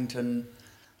Paddington,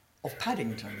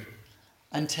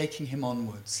 and taking him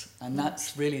onwards. And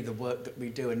that's really the work that we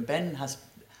do. And Ben has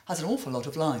an awful lot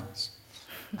of lines.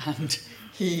 And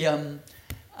he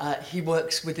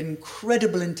works with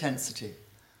incredible intensity.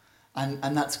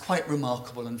 And that's quite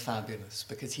remarkable and fabulous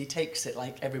because he takes it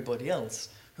like everybody else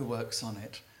who works on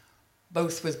it,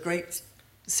 both with great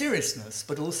seriousness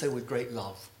but also with great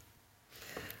love.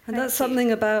 And that's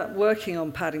something about working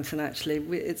on Paddington, actually.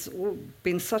 It's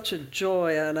been such a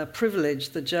joy and a privilege,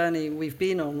 the journey we've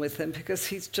been on with him, because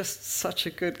he's just such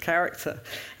a good character.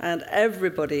 And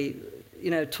everybody,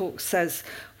 says,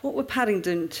 what would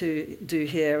Paddington to do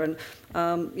here? And,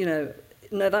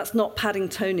 no, that's not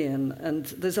Paddingtonian. And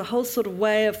there's a whole sort of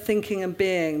way of thinking and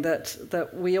being that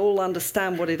we all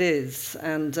understand what it is.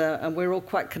 And we're all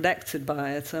quite connected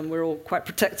by it, and we're all quite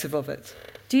protective of it.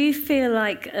 Do you feel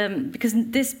like, because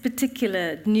this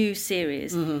particular new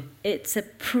series, it's a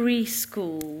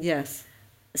preschool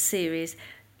series,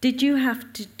 did you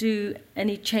have to do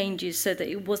any changes so that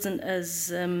it wasn't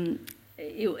as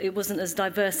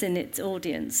diverse in its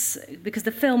audience? Because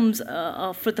the films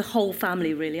are for the whole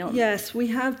family, really, aren't they? Yes, we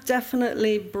have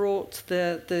definitely brought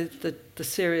the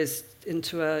series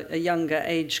into a younger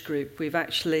age group. We've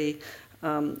actually...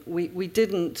 We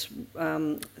didn't,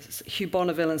 Hugh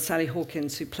Bonneville and Sally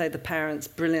Hawkins, who play the parents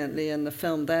brilliantly in the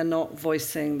film, they're not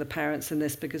voicing the parents in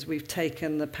this because we've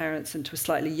taken the parents into a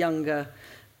slightly younger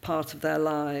part of their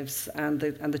lives and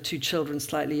the 2 children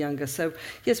slightly younger. So,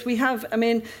 yes, we have,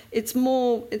 it's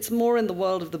more in the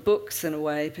world of the books in a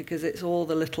way because it's all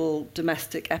the little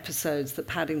domestic episodes that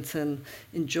Paddington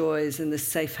enjoys in this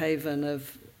safe haven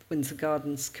of Windsor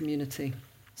Gardens community.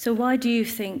 So why do you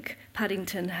think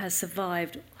Paddington has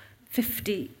survived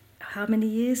 50, how many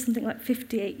years? Something like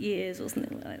 58 years or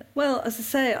something like that? Well, as I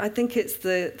say, I think it's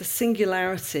the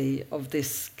singularity of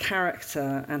this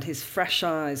character and his fresh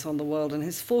eyes on the world and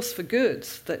his force for good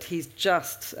that he's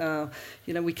just,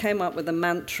 we came up with a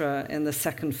mantra in the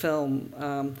second film,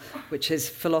 which his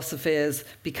philosophy is,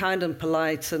 be kind and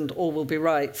polite and all will be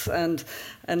right. And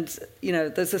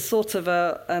there's a sort of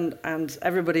and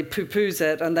everybody poo-poos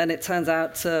it, and then it turns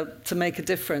out to make a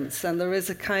difference. And there is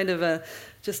a kind of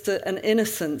an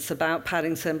innocence about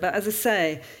Paddington. But as I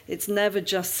say, it's never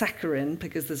just saccharine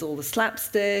because there's all the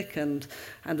slapstick and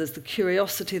there's the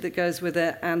curiosity that goes with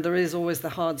it, and there is always the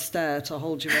hard stare to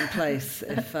hold you in place.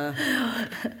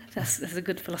 That's a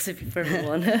good philosophy for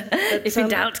everyone. If in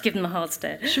doubt, give them a hard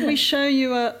stare. Should we show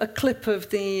you a clip of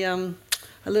the...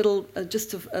 a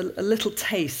little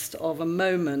taste of a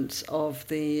moment of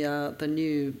the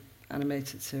new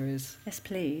animated series? Yes,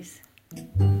 please.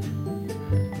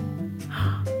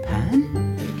 Pan?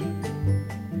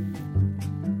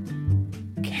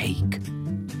 Cake.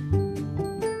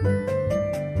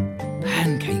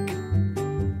 Pancake.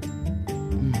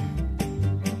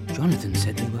 Jonathan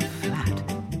said they were flat.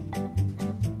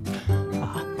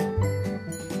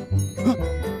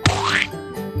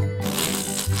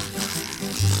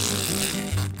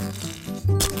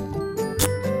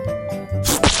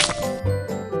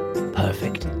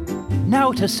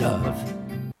 to serve.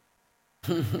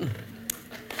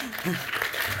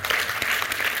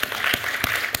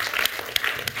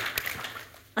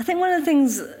 I think one of the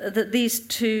things that these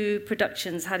two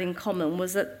productions had in common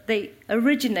was that they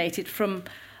originated from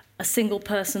a single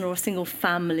person or a single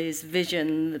family's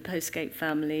vision, the Postgate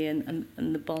family and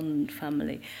the Bond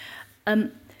family.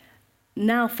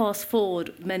 Now, fast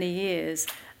forward many years,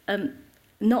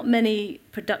 not many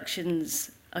productions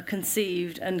are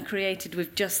conceived and created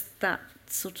with just that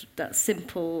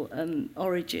simple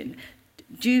origin.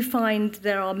 Do you find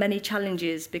there are many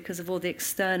challenges because of all the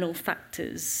external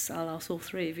factors, I'll ask all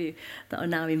three of you, that are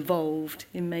now involved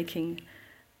in making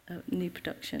a new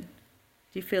production?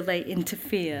 Do you feel they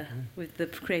interfere with the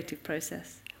creative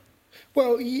process?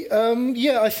 Well,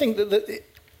 yeah, I think that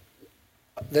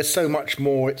there's so much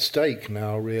more at stake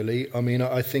now, really. I mean,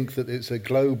 I think that it's a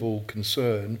global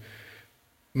concern.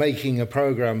 Making a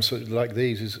program like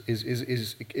these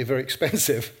is very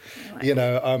expensive. Right. You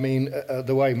know, I mean,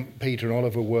 the way Peter and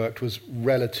Oliver worked was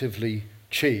relatively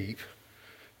cheap,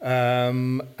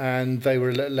 and they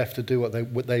were left to do what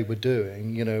they were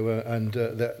doing. You know, and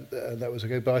that was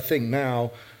okay. But I think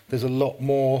now there's a lot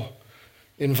more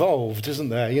involved, isn't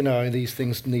there? You know, these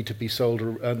things need to be sold.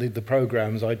 The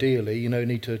programs, ideally, you know,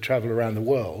 need to travel around the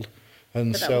world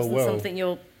and sell well. Something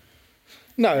you're.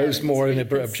 No, it was more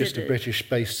just a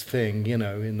British-based thing, you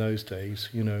know, in those days,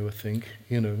 you know, I think,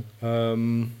 you know.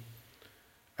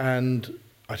 And,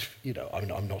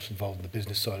 I'm not involved in the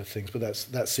business side of things, but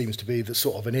that seems to be the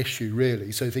sort of an issue,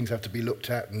 really. So things have to be looked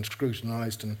at and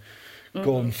scrutinised and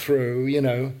gone through, you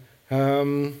know.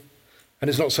 And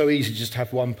it's not so easy just to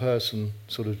have one person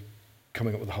sort of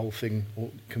coming up with the whole thing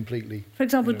completely. For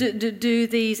example, you know. do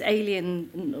these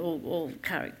alien or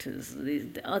characters,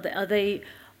 are they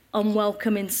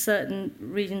unwelcome in certain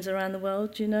regions around the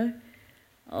world, do you know?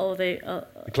 Or they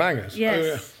the Clangers?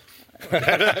 Yes. Oh,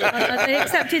 yeah. Are they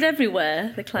accepted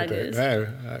everywhere, the Clangers?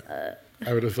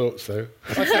 I would have thought so.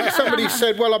 I think somebody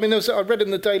said, well, I mean, I read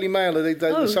in the Daily Mail,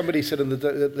 somebody said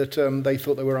that they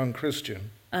thought they were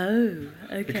unchristian. Oh,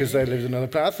 okay. Because they lived in another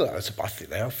place. I think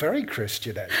they are very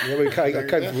Christian, actually. I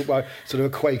came from sort of a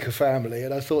Quaker family,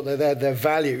 and I thought that their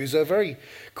values are very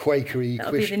Quakery,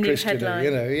 Christian,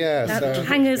 you know. Yeah. So,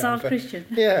 Hangers are Christian.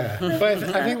 Yeah. But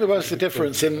I think there was the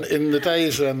difference in the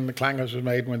days when the Clangers were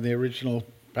made, when the original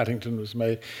Paddington was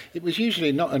made. It was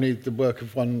usually not only the work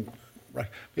of one.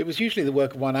 It was usually the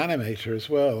work of one animator as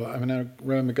well. I mean, I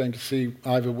remember going to see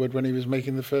Ivor Wood when he was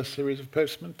making the first series of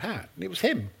Postman Pat, and it was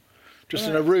him. Just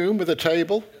in a room with a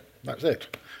table, that's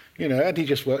it. You know, and he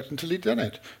just worked until he'd done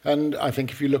it. And I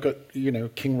think if you look at, you know,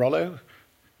 King Rollo,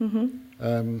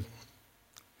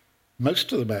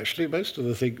 most of them actually, most of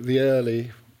the early,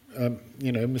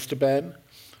 you know, Mr. Ben,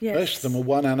 most of them are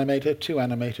one animator, two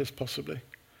animators possibly.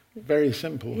 Very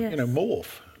simple. Yes. You know,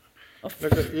 Morph.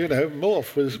 You know,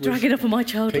 Morph was dragging up on my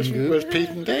childhood. Was Pete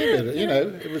and David. You know,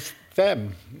 it was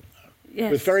them. Yes.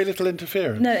 With very little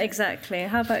interference. No, exactly.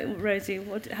 How about Rosie?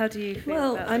 How do you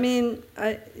feel about I mean,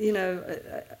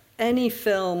 any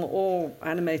film or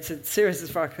animated series, as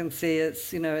far as I can see,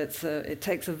 it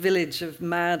takes a village of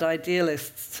mad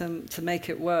idealists to make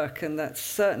it work, and that's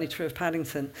certainly true of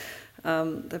Paddington.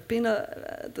 There's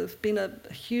been a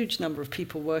huge number of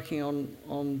people working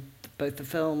on both the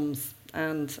films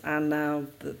and now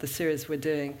the series we're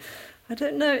doing. I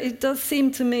don't know, it does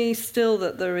seem to me still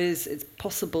that it's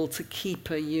possible to keep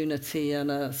a unity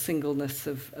and a singleness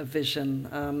of vision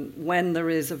when there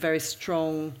is a very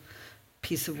strong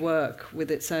piece of work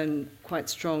with its own quite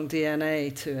strong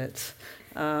DNA to it.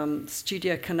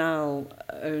 Studio Canal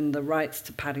own the rights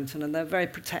to Paddington, and they're very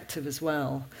protective as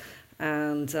well.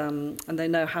 And they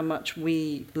know how much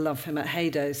we love him at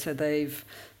Heyday, so they've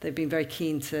been very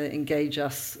keen to engage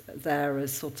us there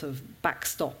as sort of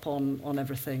backstop on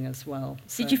everything as well.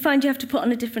 So. Did you find you have to put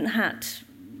on a different hat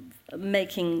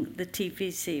making the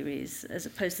TV series as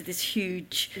opposed to this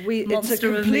huge monster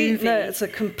of a movie? No, it's a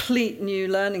complete new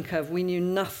learning curve. We knew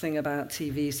nothing about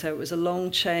TV, so it was a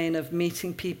long chain of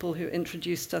meeting people who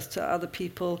introduced us to other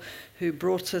people, who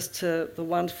brought us to the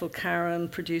wonderful Karen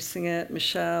producing it,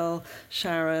 Michelle,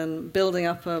 Sharon, building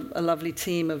up a lovely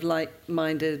team of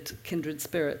like-minded kindred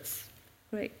spirits.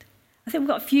 Great. I think we've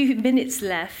got a few minutes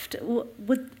left.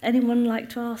 Would anyone like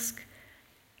to ask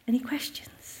any questions?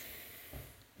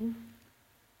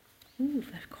 Ooh,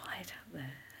 very quiet out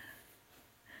there.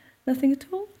 Nothing at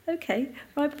all? Okay.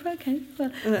 Right, okay.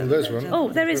 Well, there's one. Oh,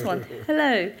 there is one.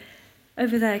 Hello.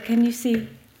 Over there, can you see?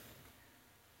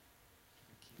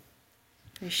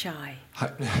 You're shy. Hi.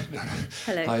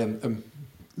 Hello. Hi, I'm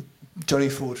Johnny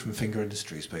Ford from Finger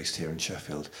Industries, based here in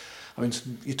Sheffield. I mean,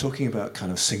 you're talking about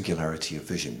kind of singularity of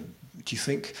vision. Do you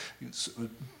think,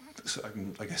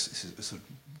 I guess this is sort of,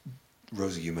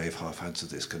 Rosie, you may have half answered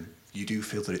this, you do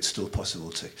feel that it's still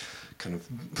possible to kind of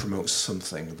promote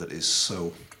something that is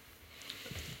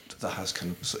that has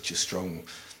kind of such a strong,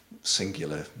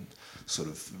 singular, sort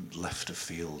of left of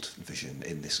field vision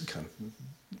in this kind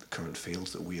of current field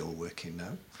that we all work in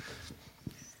now?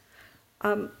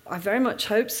 I very much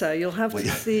hope so. You'll have to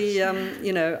see, I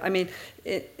mean,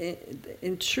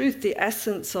 in truth, the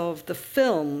essence of the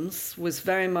films was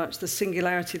very much, the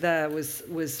singularity there was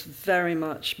very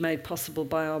much made possible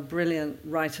by our brilliant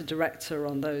writer-director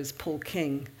on those, Paul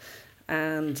King.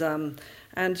 And the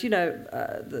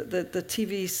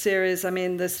TV series, I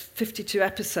mean, there's 52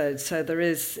 episodes, so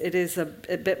it is a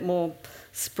bit more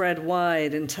spread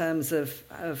wide in terms of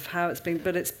how it's been,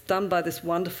 but it's done by this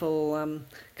wonderful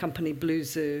company, Blue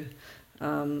Zoo,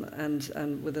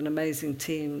 and with an amazing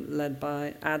team led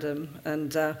by Adam.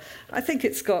 And I think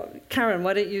it's got... Karen,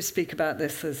 why don't you speak about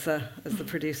this as the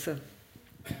producer?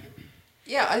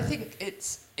 Yeah, I think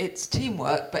it's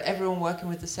teamwork, but everyone working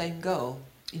with the same goal.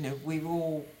 We're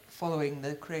all following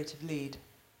the creative lead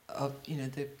of,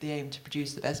 the aim to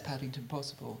produce the best Paddington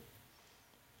possible.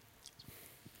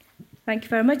 Thank you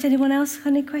very much. Anyone else have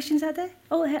any questions out there?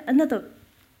 Oh, another.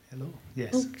 Hello.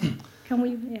 Yes. Oh, can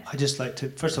we? Yeah. I'd just like to,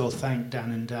 first of all, thank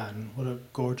Dan and Dan. What a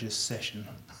gorgeous session.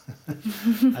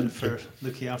 And for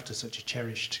looking after such a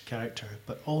cherished character.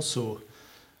 But also,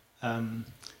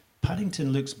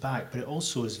 Paddington looks back, but it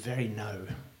also is very now.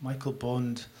 Michael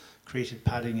Bond created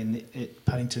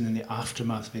Paddington in the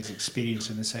aftermath of his experience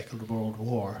in the Second World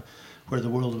War, where the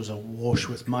world was awash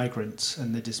with migrants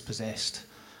and the dispossessed.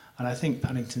 And I think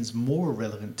Paddington's more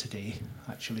relevant today,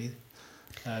 actually,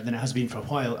 than it has been for a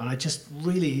while. And I just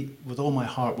really, with all my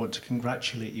heart, want to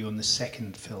congratulate you on the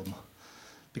second film,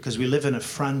 because we live in a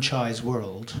franchise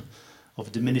world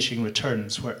of diminishing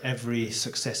returns where every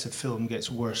successive film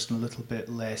gets worse and a little bit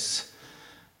less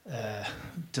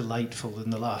delightful than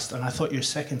the last. And I thought your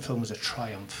second film was a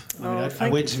triumph. I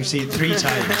went to see it 3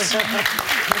 times.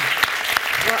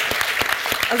 Well,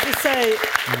 as I say,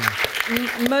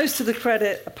 most of the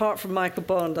credit, apart from Michael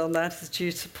Bond on that, is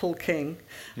due to Paul King.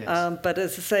 Yes. But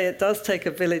as I say, it does take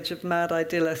a village of mad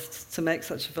idealists to make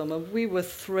such a film. And we were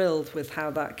thrilled with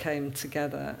how that came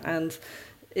together. And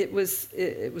it was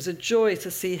a joy to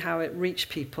see how it reached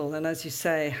people. And as you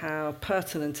say, how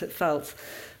pertinent it felt.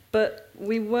 But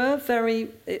we were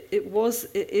it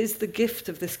is the gift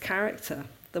of this character.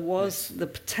 There was the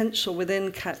potential within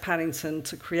Paddington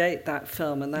to create that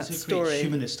film and that story. It's a great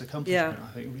humanist accomplishment, I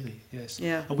think, really, yes.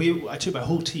 Yeah. And I took my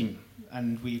whole team,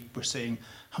 and we were saying,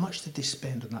 how much did they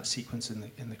spend on that sequence in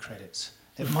the credits?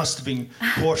 It must have been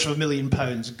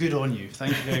 £250,000. Good on you.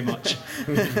 Thank you very much.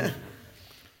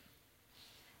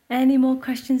 Any more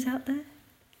questions out there?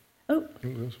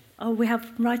 Oh, we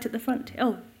have right at the front.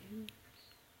 Oh.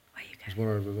 Where you go? There's one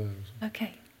over there.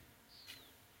 Okay.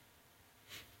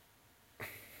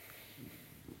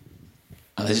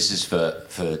 This is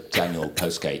for Daniel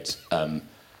Postgate.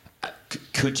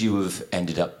 Could you have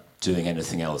ended up doing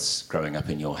anything else growing up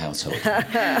in your household?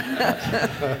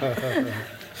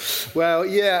 Well,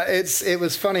 yeah, it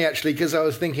was funny actually, because I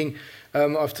was thinking, I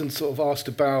often sort of asked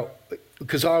about,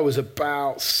 because I was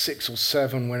about 6 or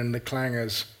 7 when the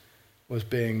Clangers was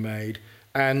being made,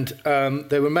 and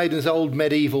they were made in this old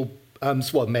medieval,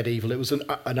 it was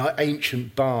an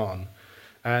ancient barn.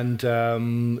 And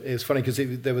it's funny because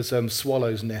there was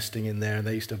swallows nesting in there, and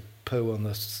they used to poo on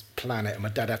the planet, and my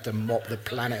dad had to mop the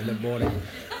planet in the morning.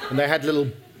 And they had little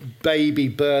baby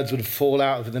birds would fall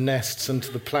out of the nests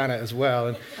onto the planet as well.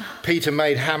 And Peter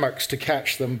made hammocks to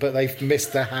catch them, but they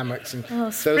missed their hammocks. And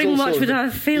Springwatch would have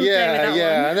a field day with that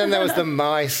one. And then there was the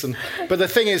mice. But the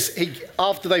thing is,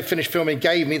 after they finished filming, he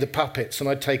gave me the puppets, and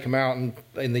I'd take them out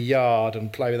in the yard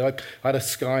and play with them. I had a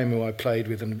Sky Moo I played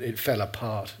with, and it fell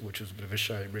apart, which was a bit of a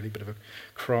shame, really, a bit of a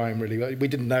crime, really. We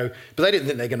didn't know, but they didn't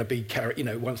think they were going to be,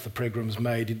 once the programme was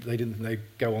made, they didn't think they'd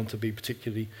go on to be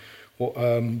particularly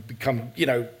become,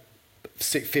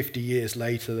 50 years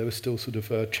later, they were still sort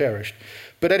of cherished.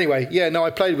 But anyway,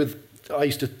 I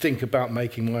used to think about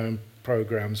making my own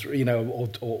programmes, or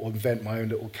invent my own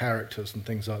little characters and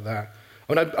things like that.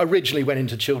 I mean, I originally went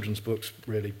into children's books,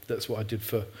 really. That's what I did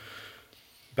for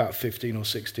about 15 or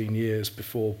 16 years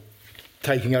before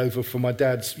taking over from my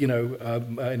dad's,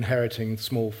 inheriting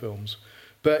small films.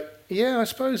 But, yeah, I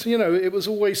suppose, it was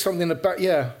always something about,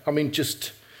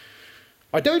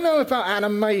 I don't know about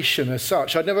animation as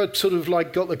such. I never sort of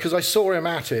got there, because I saw him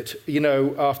at it,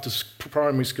 after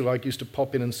primary school. I used to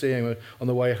pop in and see him on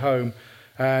the way home.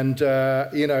 And,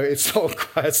 it's not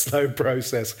quite a slow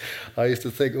process. I used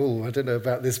to think, I don't know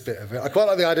about this bit of it. I quite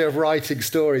like the idea of writing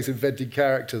stories, inventing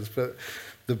characters, but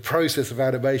the process of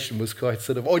animation was quite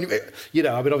sort of,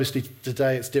 obviously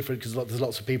today it's different because there's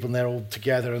lots of people and they're all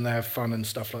together and they have fun and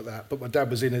stuff like that. But my dad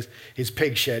was in his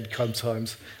pig shed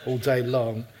sometimes all day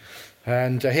long.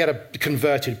 And he had a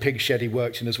converted pig shed he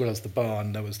worked in as well as the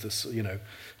barn. There was this, he had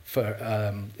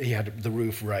the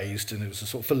roof raised and it was a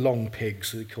sort of for long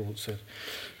pigs, they called it.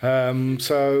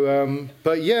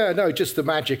 Just the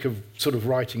magic of sort of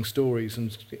writing stories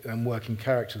and working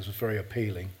characters was very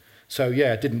appealing. So,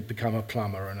 yeah, didn't become a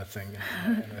plumber or anything.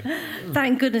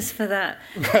 Thank goodness for that.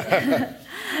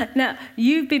 Now,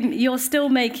 you're still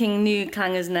making new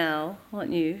Clangers now,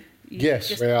 aren't you?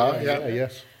 Yes, we are. Yeah,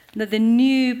 yes. The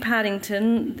new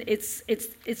Paddington, it's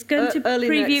going to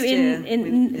preview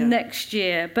in next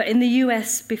year, but in the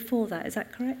US before that. Is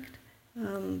that correct?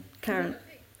 Karen.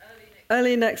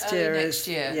 Early next year. Yes.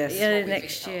 Early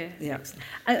next year. Yeah.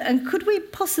 And could we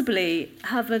possibly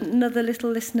have another little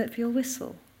listen at your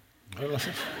whistle? What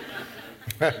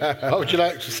would you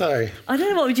like to say? I don't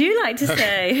know. What would you like to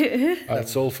say?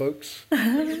 That's all, folks.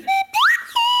 Thank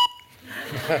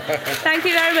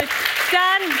you very much.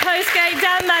 Dan Postgate,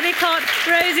 Dan Madicott,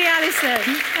 Rosie Allison.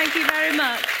 Thank you very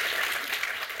much.